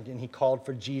churned, and he called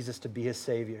for Jesus to be his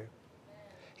Savior.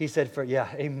 He said,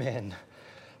 amen.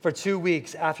 For 2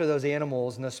 weeks after those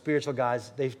animals and those spiritual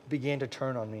guides, they began to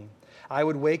turn on me. I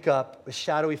would wake up with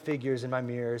shadowy figures in my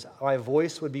mirrors. My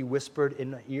voice would be whispered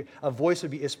in my ear. A voice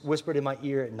would be whispered in my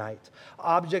ear at night.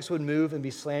 Objects would move and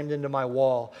be slammed into my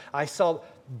wall. I saw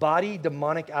body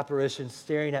demonic apparitions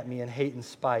staring at me in hate and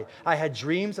spite. I had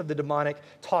dreams of the demonic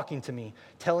talking to me,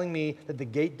 telling me that the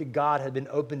gate to God had been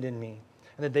opened in me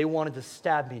and that they wanted to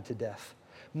stab me to death.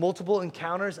 Multiple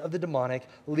encounters of the demonic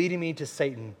leading me to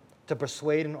Satan to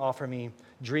persuade and offer me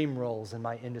dream roles in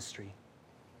my industry.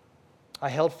 I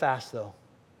held fast, though,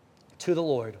 to the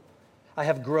Lord. I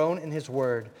have grown in his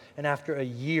word, and after a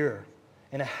year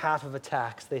and a half of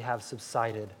attacks, they have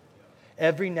subsided.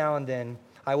 Every now and then,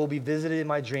 I will be visited in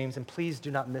my dreams, and please do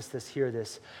not miss this, hear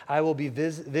this. I will be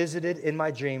visited in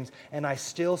my dreams, and I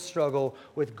still struggle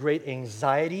with great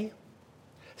anxiety,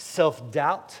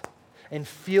 self-doubt, and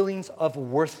feelings of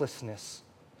worthlessness.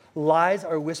 Lies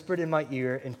are whispered in my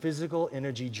ear, and physical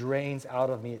energy drains out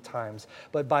of me at times.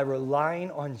 But by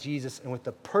relying on Jesus and with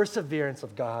the perseverance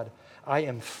of God, I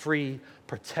am free,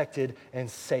 protected, and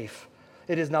safe.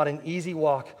 It is not an easy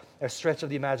walk or stretch of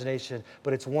the imagination,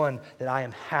 but it's one that I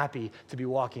am happy to be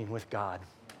walking with God.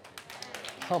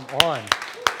 Come on.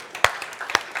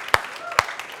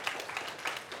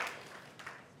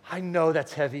 I know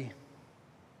that's heavy.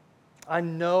 I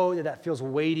know that feels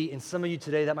weighty, and some of you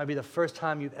today, that might be the first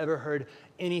time you've ever heard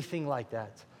anything like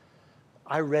that.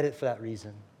 I read it for that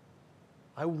reason.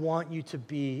 I want you to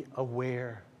be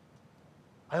aware.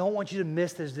 I don't want you to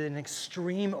miss there's an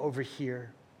extreme over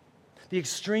here. The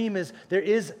extreme is there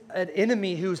is an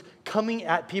enemy who's coming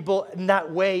at people in that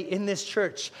way in this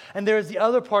church. And there's the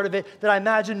other part of it that I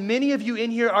imagine many of you in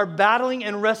here are battling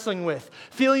and wrestling with.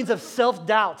 Feelings of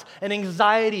self-doubt and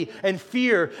anxiety and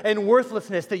fear and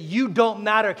worthlessness that you don't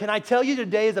matter. Can I tell you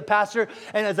today as a pastor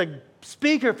and as a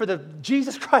speaker for the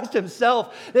Jesus Christ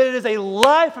himself that it is a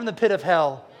lie from the pit of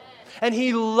hell. And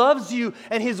he loves you,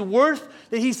 and his worth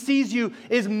that he sees you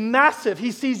is massive.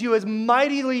 He sees you as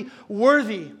mightily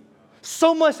worthy.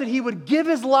 So much that he would give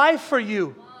his life for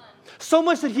you. So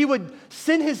much that he would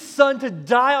send his son to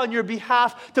die on your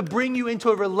behalf to bring you into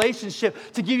a relationship,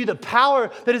 to give you the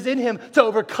power that is in him to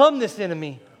overcome this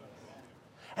enemy.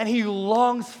 And he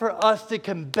longs for us to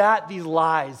combat these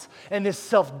lies and this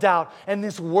self-doubt and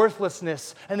this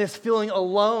worthlessness and this feeling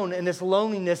alone and this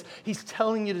loneliness. He's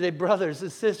telling you today, brothers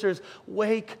and sisters,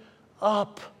 wake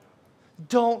up.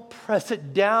 Don't press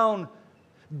it down.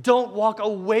 Don't walk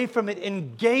away from it.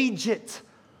 Engage it.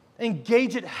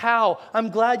 Engage it how?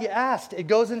 I'm glad you asked. It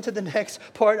goes into the next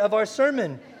part of our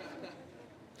sermon.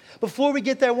 Before we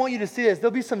get there, I want you to see this.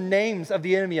 There'll be some names of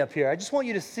the enemy up here. I just want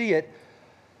you to see it.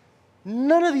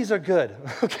 None of these are good,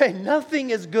 okay?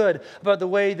 Nothing is good about the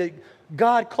way that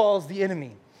God calls the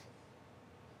enemy.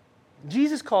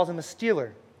 Jesus calls him a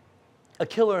stealer, a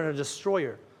killer, and a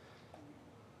destroyer.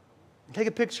 Take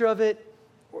a picture of it,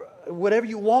 whatever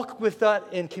you walk with that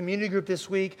in community group this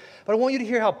week. But I want you to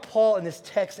hear how Paul in this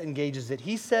text engages it.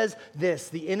 He says this: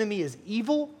 the enemy is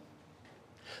evil.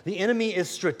 The enemy is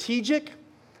strategic.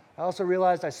 I also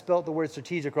realized I spelled the word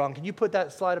strategic wrong. Can you put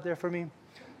that slide up there for me?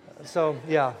 So,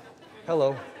 yeah.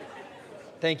 Hello.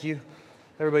 Thank you.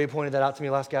 Everybody pointed that out to me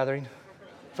last gathering.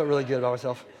 Felt really good about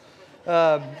myself.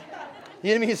 The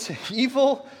enemy is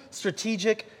evil,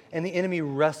 strategic, and the enemy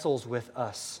wrestles with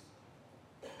us.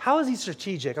 How is he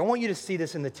strategic? I want you to see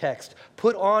this in the text.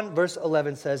 Put on, verse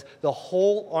 11 says, the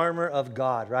whole armor of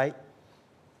God, right?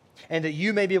 And that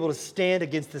you may be able to stand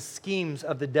against the schemes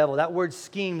of the devil. That word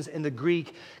schemes in the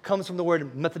Greek comes from the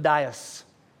word methodios.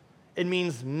 It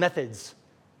means methods,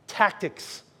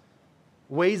 tactics,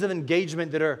 ways of engagement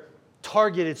that are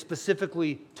targeted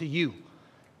specifically to you.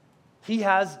 He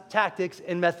has tactics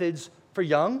and methods for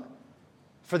young,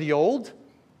 for the old.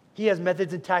 He has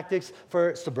methods and tactics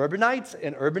for suburbanites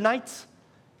and urbanites.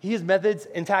 He has methods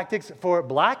and tactics for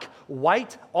black,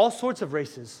 white, all sorts of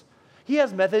races. He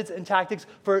has methods and tactics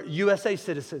for USA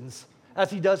citizens, as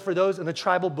he does for those in the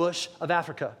tribal bush of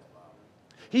Africa.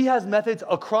 He has methods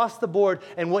across the board,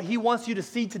 and what he wants you to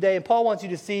see today, and Paul wants you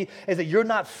to see, is that you're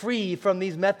not free from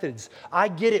these methods. I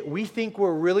get it. We think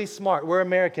we're really smart. We're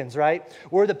Americans, right?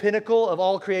 We're the pinnacle of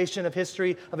all creation, of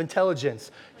history, of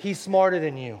intelligence. He's smarter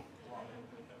than you.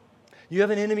 You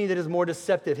have an enemy that is more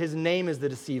deceptive. His name is the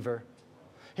deceiver.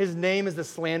 His name is the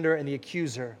slanderer and the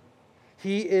accuser.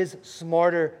 He is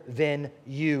smarter than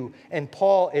you. And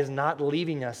Paul is not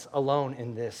leaving us alone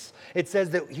in this. It says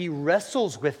that he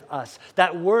wrestles with us.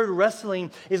 That word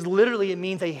wrestling is literally, it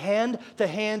means a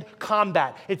hand-to-hand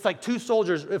combat. It's like two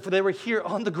soldiers, if they were here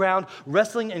on the ground,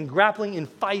 wrestling and grappling and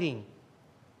fighting.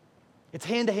 It's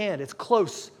hand-to-hand. It's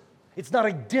close. It's not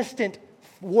a distant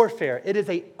warfare. It is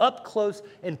a up-close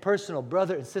and personal.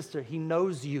 Brother and sister, he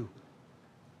knows you.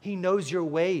 He knows your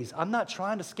ways. I'm not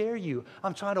trying to scare you.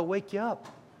 I'm trying to wake you up.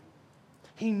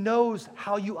 He knows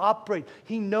how you operate.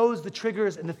 He knows the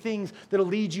triggers and the things that will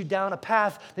lead you down a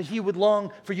path that he would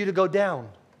long for you to go down.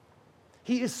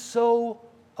 He is so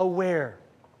aware.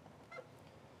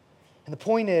 And the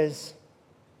point is,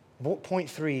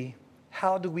 point 3,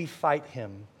 how do we fight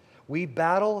him? We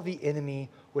battle the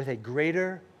enemy with a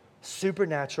greater,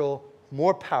 supernatural,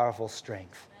 more powerful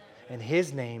strength. And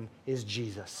his name is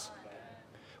Jesus.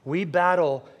 We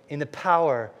battle in the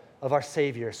power of our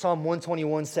Savior. Psalm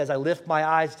 121 says, I lift my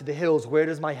eyes to the hills. Where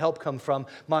does my help come from?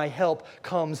 My help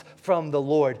comes from the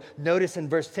Lord. Notice in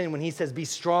verse 10 when he says, be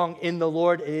strong in the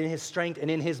Lord and in his strength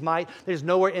and in his might. There's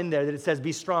nowhere in there that it says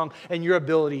be strong in your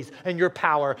abilities and your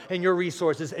power and your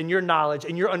resources and your knowledge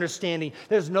and your understanding.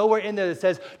 There's nowhere in there that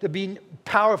says to be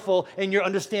powerful in your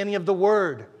understanding of the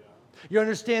word, your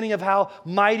understanding of how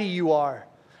mighty you are,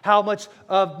 how much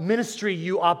of ministry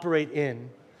you operate in.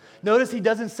 Notice he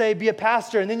doesn't say be a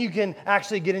pastor and then you can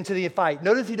actually get into the fight.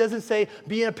 Notice he doesn't say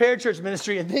be in a parachurch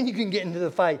ministry and then you can get into the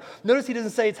fight. Notice he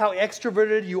doesn't say it's how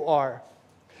extroverted you are.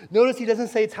 Notice he doesn't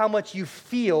say it's how much you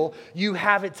feel you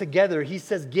have it together. He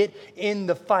says get in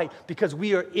the fight because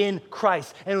we are in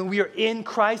Christ. And when we are in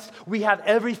Christ, we have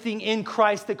everything in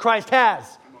Christ that Christ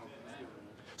has.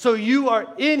 So you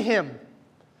are in him.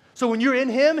 So when you're in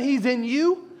him, he's in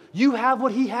you. You have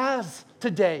what he has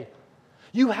today.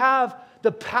 You have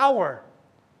the power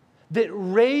that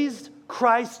raised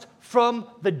Christ from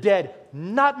the dead.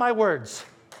 Not my words.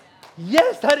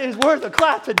 Yes, that is worth a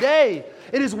clap today.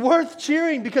 It is worth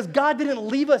cheering because God didn't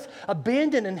leave us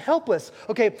abandoned and helpless.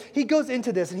 Okay, he goes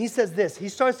into this and he says this. He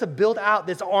starts to build out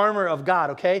this armor of God,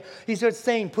 okay? He starts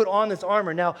saying, put on this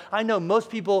armor. Now, I know most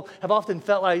people have often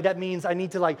felt like that means I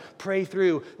need to pray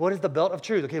through. What is the belt of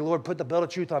truth? Okay, Lord, put the belt of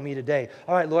truth on me today.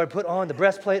 All right, Lord, put on the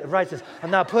breastplate of righteousness.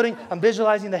 I'm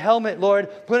visualizing the helmet, Lord,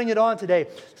 putting it on today.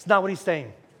 It's not what he's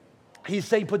saying. He's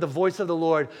saying put the voice of the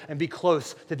Lord and be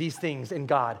close to these things in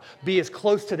God. Be as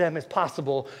close to them as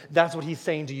possible. That's what he's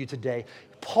saying to you today.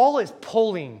 Paul is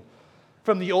pulling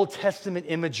from the Old Testament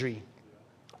imagery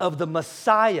of the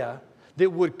Messiah that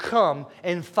would come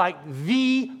and fight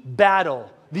the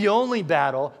battle, the only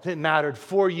battle that mattered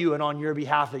for you and on your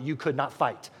behalf that you could not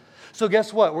fight. So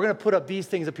guess what? We're going to put up these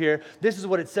things up here. This is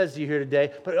what it says to you here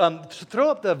today. But throw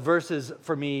up the verses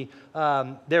for me.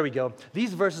 There we go.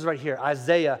 These verses right here.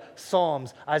 Isaiah,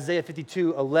 Psalms, Isaiah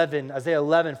 52, 11, Isaiah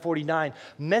 11, 49.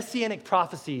 Messianic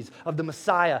prophecies of the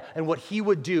Messiah and what he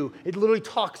would do. It literally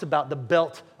talks about the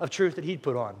belt of truth that he'd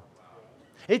put on.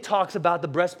 It talks about the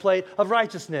breastplate of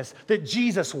righteousness that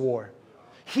Jesus wore.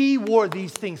 He wore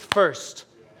these things first.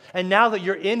 And now that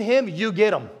you're in him, you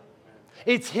get them.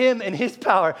 It's him and his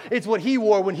power. It's what he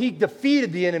wore when he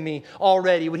defeated the enemy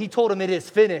already, when he told him it is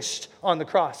finished on the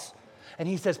cross. And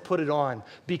he says, put it on.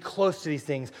 Be close to these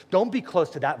things. Don't be close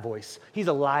to that voice. He's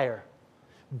a liar.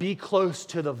 Be close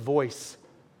to the voice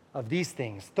of these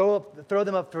things. Throw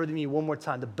them up for me one more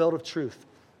time. The belt of truth.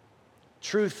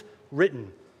 Truth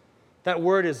written. That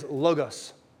word is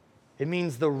logos. It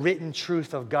means the written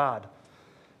truth of God.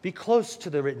 Be close to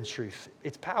the written truth.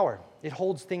 It's power. It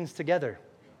holds things together.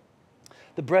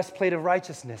 The breastplate of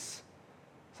righteousness.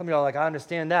 Some of y'all are like, I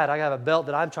understand that. I have a belt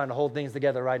that I'm trying to hold things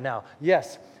together right now.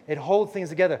 Yes, it holds things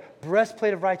together.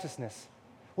 Breastplate of righteousness.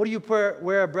 What do you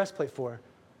wear a breastplate for?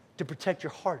 To protect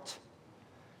your heart.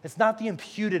 It's not the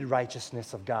imputed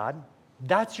righteousness of God.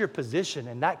 That's your position,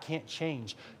 and that can't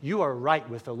change. You are right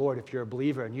with the Lord if you're a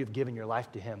believer and you've given your life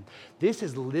to him. This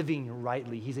is living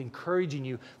rightly. He's encouraging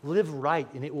you, live right,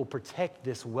 and it will protect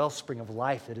this wellspring of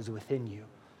life that is within you.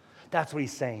 That's what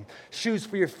he's saying. Shoes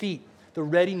for your feet, the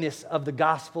readiness of the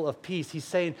gospel of peace. He's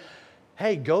saying,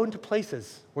 hey, go into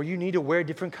places where you need to wear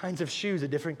different kinds of shoes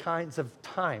at different kinds of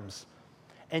times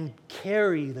and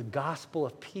carry the gospel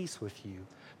of peace with you.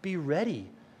 Be ready.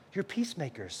 You're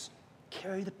peacemakers.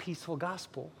 Carry the peaceful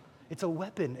gospel. It's a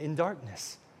weapon in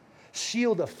darkness.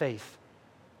 Shield of faith.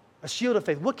 A shield of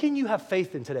faith. What can you have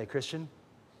faith in today, Christian?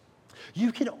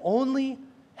 You can only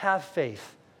have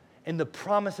faith in the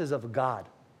promises of God.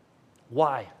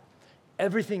 Why?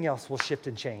 Everything else will shift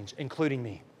and change, including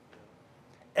me.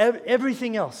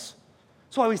 Everything else.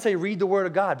 That's why we say read the Word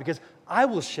of God, because I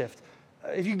will shift.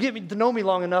 If you get to know me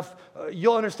long enough,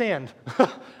 you'll understand.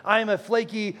 I am a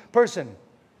flaky person.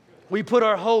 We put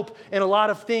our hope in a lot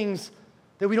of things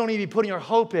that we don't need to be putting our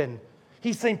hope in.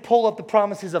 He's saying pull up the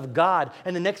promises of God.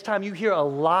 And the next time you hear a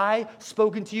lie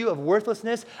spoken to you of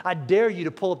worthlessness, I dare you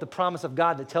to pull up the promise of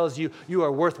God that tells you you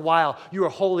are worthwhile, you are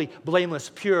holy,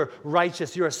 blameless, pure,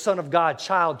 righteous, you're a son of God,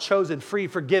 child, chosen, free,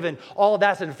 forgiven. All of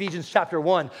that's in Ephesians chapter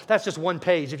 1. That's just one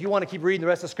page. If you want to keep reading the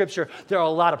rest of Scripture, there are a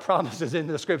lot of promises in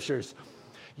the Scriptures.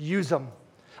 Use them.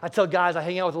 I tell guys, I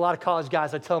hang out with a lot of college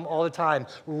guys, I tell them all the time,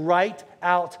 write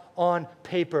out on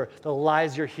paper the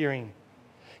lies you're hearing.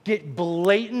 Get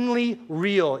blatantly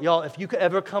real. Y'all, if you could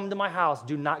ever come to my house,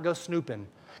 do not go snooping,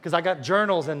 because I got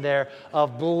journals in there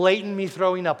of blatant me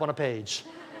throwing up on a page.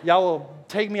 Y'all will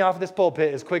take me off of this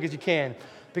pulpit as quick as you can,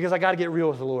 because I got to get real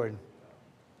with the Lord.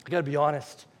 I got to be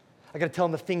honest. I got to tell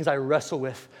him the things I wrestle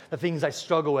with, the things I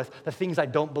struggle with, the things I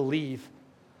don't believe.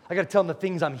 I got to tell him the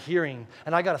things I'm hearing,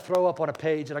 and I got to throw up on a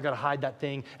page, and I got to hide that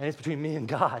thing, and it's between me and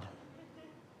God.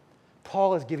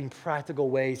 Paul is giving practical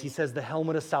ways. He says the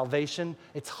helmet of salvation,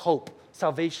 it's hope.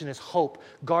 Salvation is hope.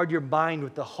 Guard your mind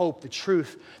with the hope, the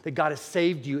truth that God has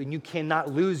saved you, and you cannot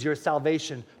lose your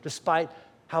salvation despite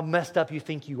how messed up you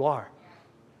think you are.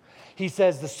 He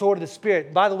says the sword of the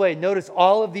Spirit. By the way, notice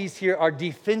all of these here are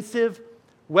defensive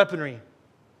weaponry.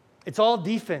 It's all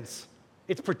defense.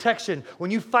 It's protection.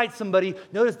 When you fight somebody,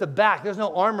 notice the back. There's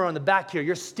no armor on the back here.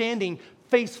 You're standing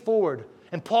face forward.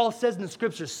 And Paul says in the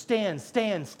Scriptures, stand,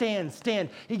 stand, stand, stand.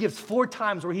 He gives 4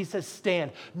 times where he says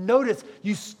stand. Notice,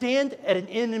 you stand at an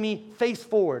enemy face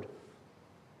forward.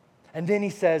 And then he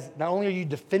says, not only are you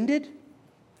defended,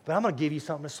 but I'm going to give you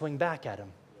something to swing back at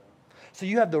him. So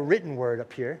you have the written word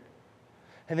up here.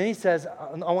 And then he says,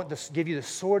 I want to give you the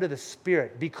sword of the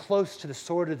Spirit. Be close to the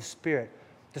sword of the Spirit.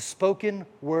 The spoken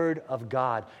word of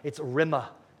God. It's rhema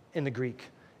in the Greek.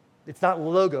 It's not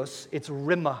logos, it's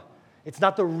rhema. It's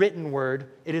not the written word,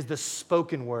 it is the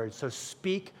spoken word. So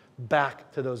speak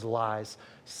back to those lies.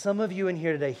 Some of you in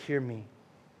here today, hear me,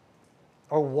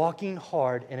 are walking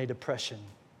hard in a depression.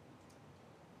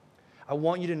 I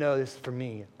want you to know this for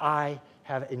me. I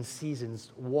have in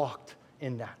seasons walked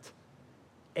in that.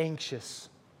 Anxious,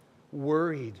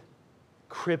 worried,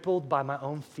 crippled by my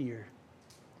own fear.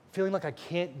 Feeling like I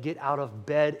can't get out of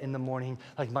bed in the morning,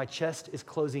 like my chest is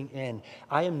closing in.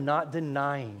 I am not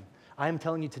denying. I am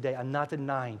telling you today, I'm not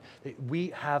denying that we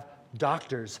have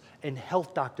doctors and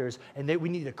health doctors, and we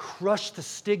need to crush the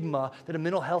stigma that a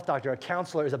mental health doctor, a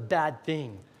counselor, is a bad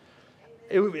thing.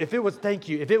 If it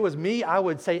was me, I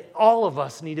would say all of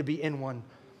us need to be in one.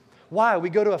 Why? We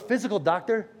go to a physical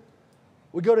doctor.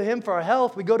 We go to him for our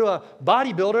health. We go to a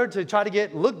bodybuilder to try to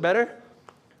look better.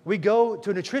 We go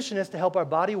to a nutritionist to help our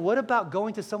body. What about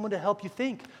going to someone to help you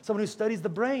think? Someone who studies the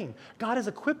brain. God has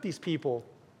equipped these people.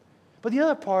 But the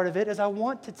other part of it is I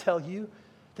want to tell you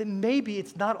that maybe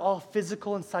it's not all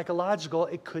physical and psychological.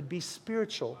 It could be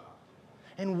spiritual.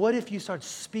 And what if you start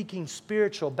speaking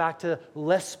spiritual back to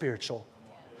less spiritual?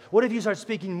 What if you start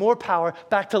speaking more power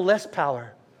back to less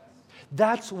power?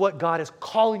 That's what God is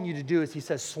calling you to do as he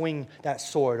says, swing that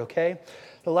sword, okay?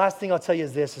 The last thing I'll tell you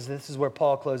is this is where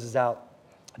Paul closes out.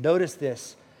 Notice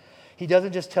this. He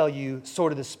doesn't just tell you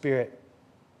sword of the Spirit.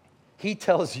 He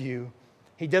tells you,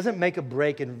 he doesn't make a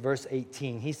break in verse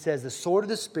 18. He says the sword of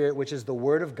the Spirit, which is the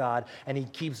word of God, and he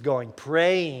keeps going,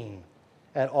 praying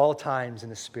at all times in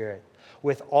the Spirit,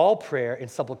 with all prayer and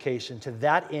supplication. To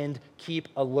that end, keep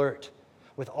alert,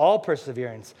 with all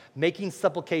perseverance, making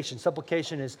supplication.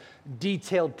 Supplication is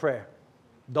detailed prayer.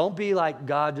 Don't be like,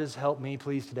 God, just help me,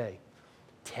 please, today.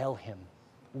 Tell him,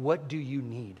 what do you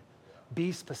need?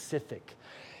 Be specific.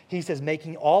 He says,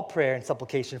 making all prayer and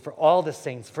supplication for all the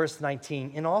saints, verse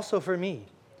 19, and also for me,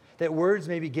 that words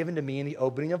may be given to me in the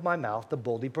opening of my mouth to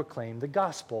boldly proclaim the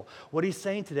gospel. What he's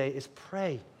saying today is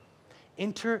pray.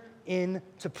 Enter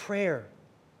into prayer.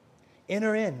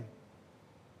 Enter in.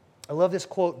 I love this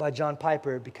quote by John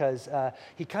Piper because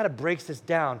he kind of breaks this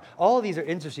down. All of these are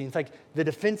interesting. It's like the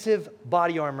defensive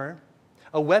body armor,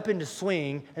 a weapon to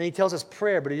swing, and he tells us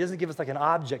prayer, but he doesn't give us like an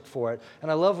object for it.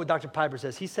 And I love what Dr. Piper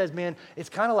says. He says, man, it's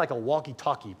kind of like a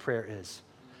walkie-talkie prayer is.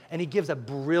 And he gives a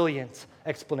brilliant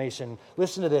explanation.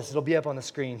 Listen to this. It'll be up on the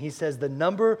screen. He says, the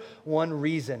number one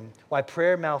reason why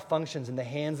prayer malfunctions in the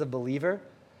hands of believer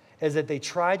is that they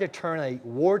try to turn a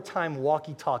wartime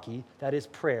walkie-talkie, that is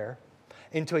prayer,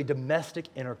 into a domestic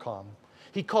intercom.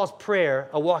 He calls prayer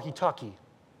a walkie-talkie.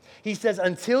 He says,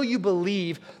 until you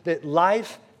believe that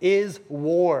life is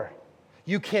war,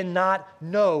 you cannot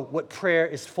know what prayer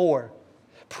is for.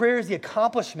 Prayer is the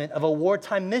accomplishment of a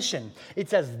wartime mission.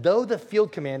 It's as though the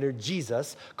field commander,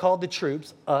 Jesus, called the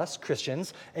troops, us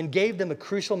Christians, and gave them a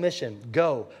crucial mission: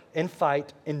 go and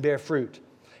fight and bear fruit.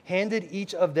 Handed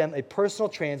each of them a personal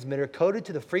transmitter coded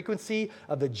to the frequency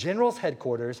of the general's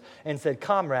headquarters and said,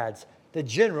 comrades, the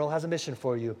general has a mission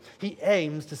for you. He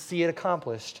aims to see it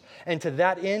accomplished. And to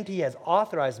that end, he has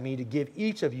authorized me to give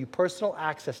each of you personal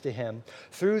access to him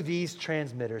through these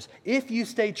transmitters. If you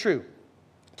stay true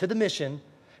to the mission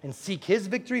and seek his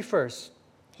victory first,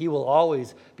 he will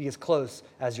always be as close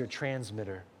as your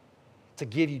transmitter to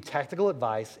give you tactical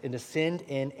advice and to send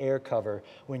in air cover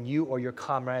when you or your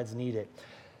comrades need it.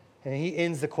 And he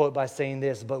ends the quote by saying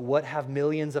this, but what have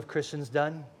millions of Christians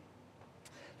done?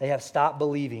 They have stopped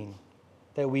believing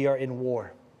that we are in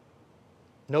war.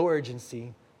 No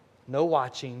urgency, no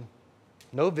watching,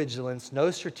 no vigilance,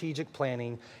 no strategic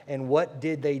planning. And what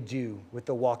did they do with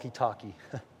the walkie-talkie?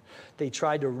 They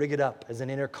tried to rig it up as an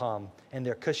intercom in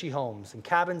their cushy homes and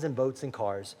cabins and boats and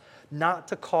cars, not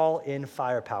to call in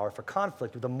firepower for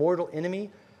conflict with a mortal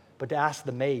enemy, but to ask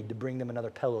the maid to bring them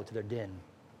another pillow to their den.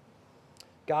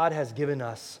 God has given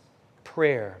us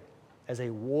prayer as a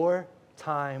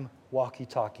wartime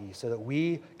walkie-talkie so that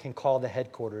we can call the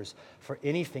headquarters for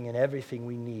anything and everything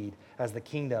we need as the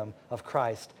kingdom of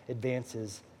Christ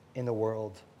advances in the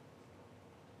world.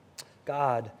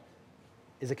 God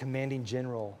is a commanding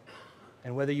general,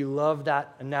 and whether you love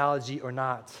that analogy or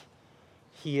not,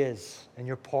 he is, and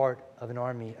you're part of an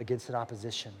army against an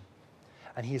opposition.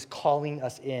 And he is calling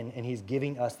us in, and he's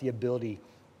giving us the ability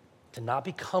to not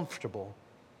be comfortable,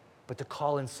 but to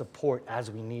call in support as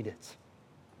we need it.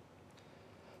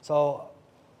 So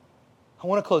I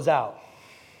want to close out.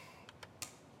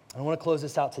 I want to close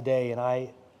this out today, and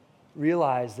I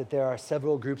realize that there are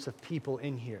several groups of people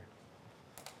in here.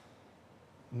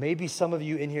 Maybe some of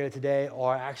you in here today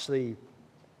are actually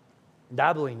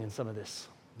dabbling in some of this.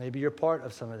 Maybe you're part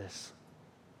of some of this.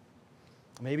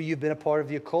 Maybe you've been a part of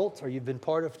the occult, or you've been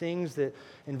part of things that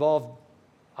involve,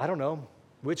 I don't know,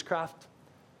 witchcraft,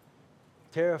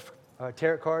 tarot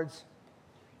cards,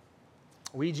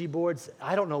 Ouija boards.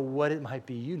 I don't know what it might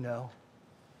be, you know.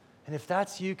 And if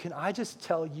that's you, can I just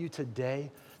tell you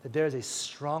today that there is a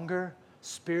stronger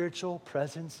spiritual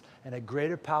presence and a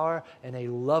greater power and a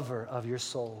lover of your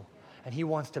soul. And he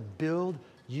wants to build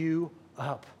you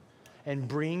up and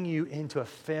bring you into a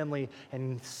family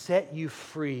and set you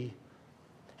free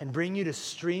and bring you to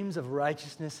streams of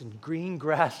righteousness and green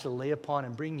grass to lay upon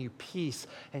and bring you peace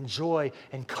and joy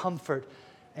and comfort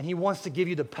And he wants to give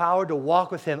you the power to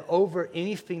walk with him over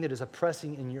anything that is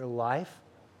oppressing in your life.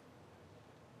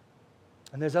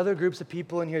 And there's other groups of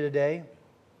people in here today.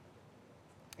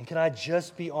 And can I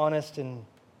just be honest, and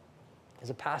as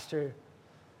a pastor,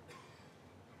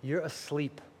 you're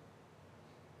asleep.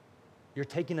 You're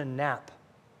taking a nap.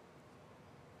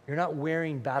 You're not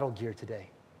wearing battle gear today.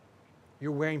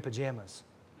 You're wearing pajamas.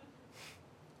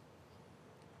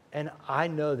 And I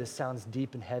know this sounds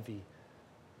deep and heavy,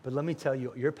 but let me tell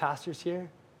you, your pastors here,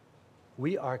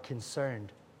 we are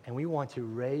concerned and we want to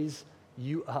raise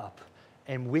you up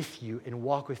and with you and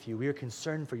walk with you. We are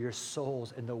concerned for your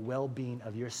souls and the well-being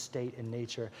of your state and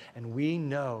nature. And we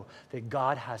know that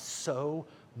God has so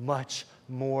much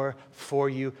more for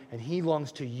you, and he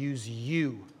longs to use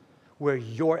you where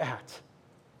you're at.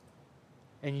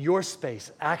 In your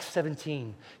space, Acts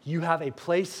 17, you have a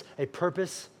place, a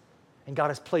purpose, and God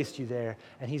has placed you there.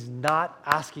 And he's not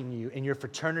asking you in your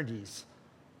fraternities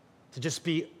to just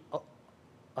be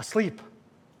asleep.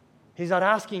 He's not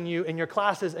asking you in your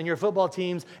classes and your football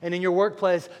teams and in your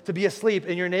workplace to be asleep,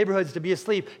 in your neighborhoods to be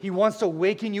asleep. He wants to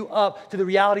waken you up to the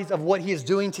realities of what he is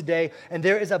doing today. And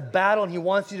there is a battle, and he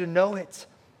wants you to know it.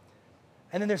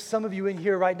 And then there's some of you in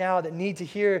here right now that need to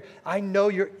hear, I know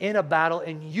you're in a battle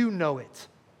and you know it.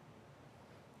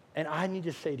 And I need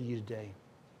to say to you today,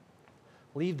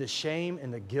 leave the shame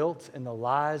and the guilt and the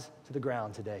lies to the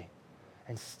ground today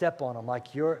and step on them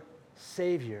like your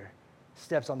Savior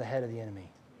steps on the head of the enemy.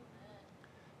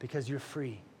 Because you're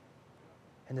free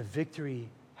and the victory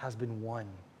has been won.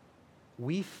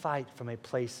 We fight from a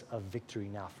place of victory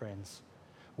now, friends.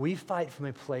 We fight from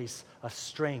a place of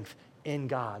strength in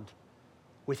God,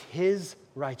 with his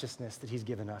righteousness that he's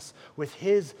given us, with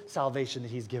his salvation that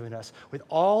he's given us, with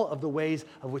all of the ways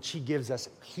of which he gives us.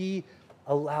 He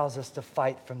allows us to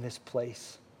fight from this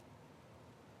place.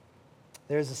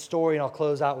 There's a story, and I'll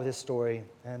close out with this story,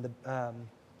 and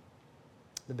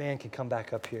the band can come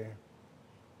back up here.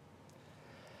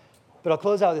 But I'll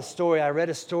close out with this story. I read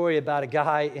a story about a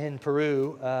guy in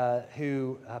Peru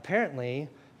who apparently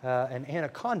an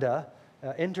anaconda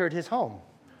entered his home.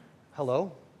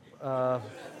 Hello.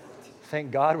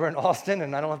 Thank God we're in Austin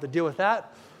and I don't have to deal with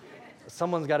that.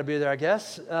 Someone's got to be there, I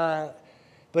guess.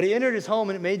 But he entered his home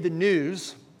and it made the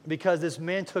news because this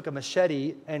man took a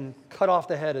machete and cut off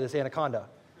the head of this anaconda.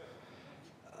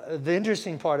 The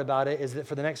interesting part about it is that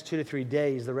for the next 2 to 3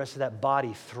 days, the rest of that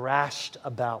body thrashed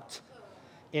about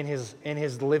in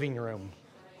his living room.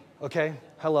 Okay?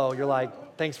 Hello. You're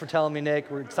like, thanks for telling me,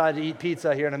 Nick. We're excited to eat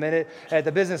pizza here in a minute at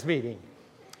the business meeting.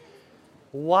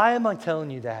 Why am I telling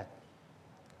you that?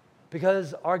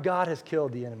 Because our God has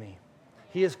killed the enemy.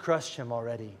 He has crushed him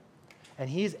already. And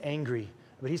he's angry,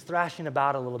 but he's thrashing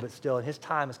about a little bit still, and his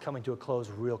time is coming to a close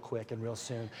real quick and real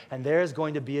soon. And there is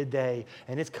going to be a day,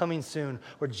 and it's coming soon,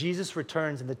 where Jesus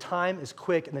returns, and the time is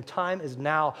quick, and the time is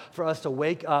now for us to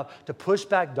wake up, to push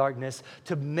back darkness,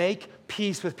 to make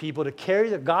peace with people, to carry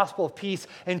the gospel of peace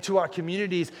into our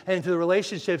communities and into the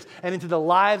relationships and into the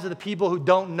lives of the people who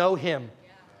don't know him.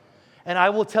 And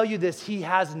I will tell you this, he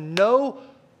has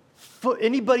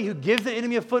anybody who gives the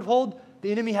enemy a foothold,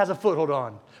 the enemy has a foothold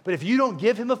on. But if you don't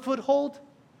give him a foothold,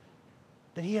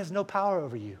 then he has no power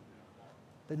over you.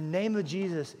 The name of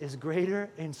Jesus is greater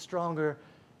and stronger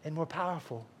and more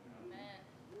powerful. Amen.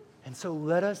 And so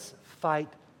let us fight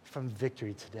from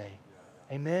victory today.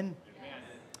 Amen? Amen.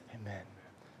 Amen.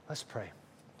 Let's pray.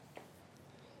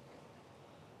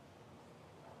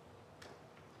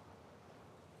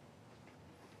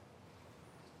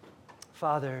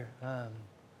 Father,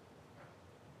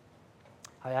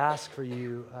 I ask for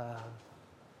you,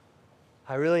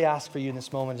 I really ask for you in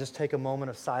this moment, just take a moment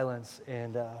of silence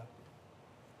and to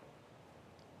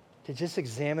just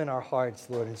examine our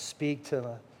hearts, Lord, and speak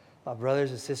to my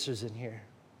brothers and sisters in here.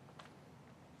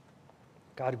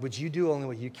 God, would you do only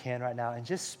what you can right now and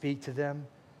just speak to them,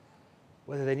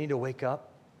 whether they need to wake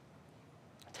up,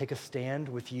 take a stand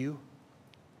with you,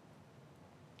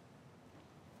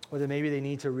 whether maybe they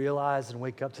need to realize and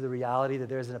wake up to the reality that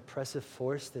there's an oppressive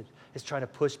force that is trying to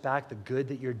push back the good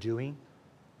that you're doing.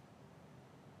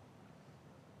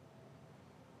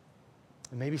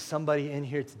 And maybe somebody in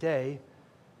here today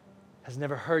has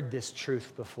never heard this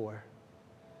truth before.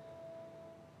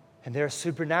 And there are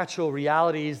supernatural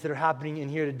realities that are happening in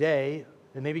here today,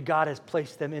 and maybe God has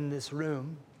placed them in this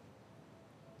room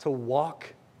to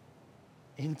walk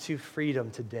into freedom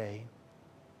today.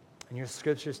 And your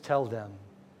scriptures tell them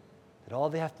that all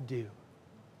they have to do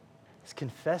is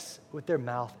confess with their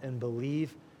mouth and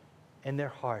believe in their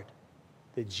heart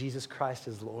that Jesus Christ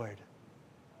is Lord.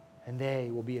 And they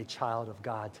will be a child of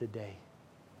God today.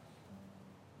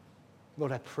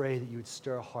 Lord, I pray that you would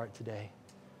stir a heart today.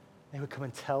 They would come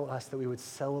and tell us that we would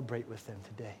celebrate with them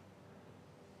today.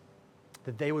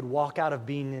 That they would walk out of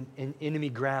being in enemy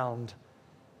ground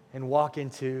and walk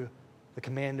into the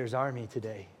commander's army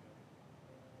today.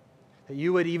 That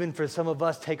you would, even for some of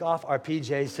us, take off our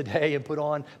PJs today and put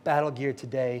on battle gear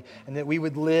today, and that we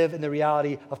would live in the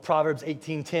reality of Proverbs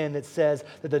 18:10 that says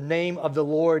that the name of the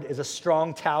Lord is a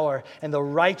strong tower and the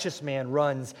righteous man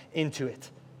runs into it.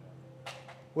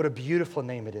 What a beautiful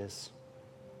name it is.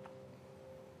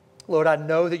 Lord, I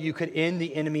know that you could end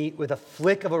the enemy with a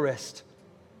flick of a wrist.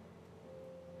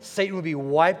 Satan would be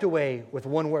wiped away with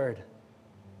one word.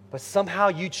 But somehow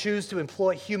you choose to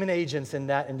employ human agents in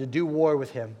that and to do war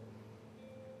with him.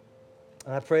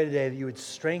 And I pray today that you would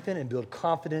strengthen and build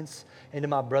confidence into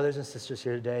my brothers and sisters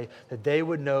here today, that they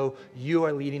would know you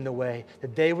are leading the way,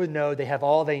 that they would know they have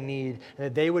all they need, and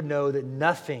that they would know that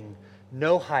nothing,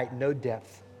 no height, no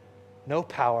depth, no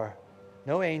power,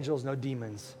 no angels, no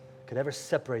demons could ever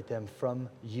separate them from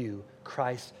you,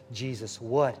 Christ Jesus.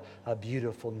 What a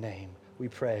beautiful name. We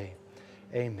pray.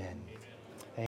 Amen.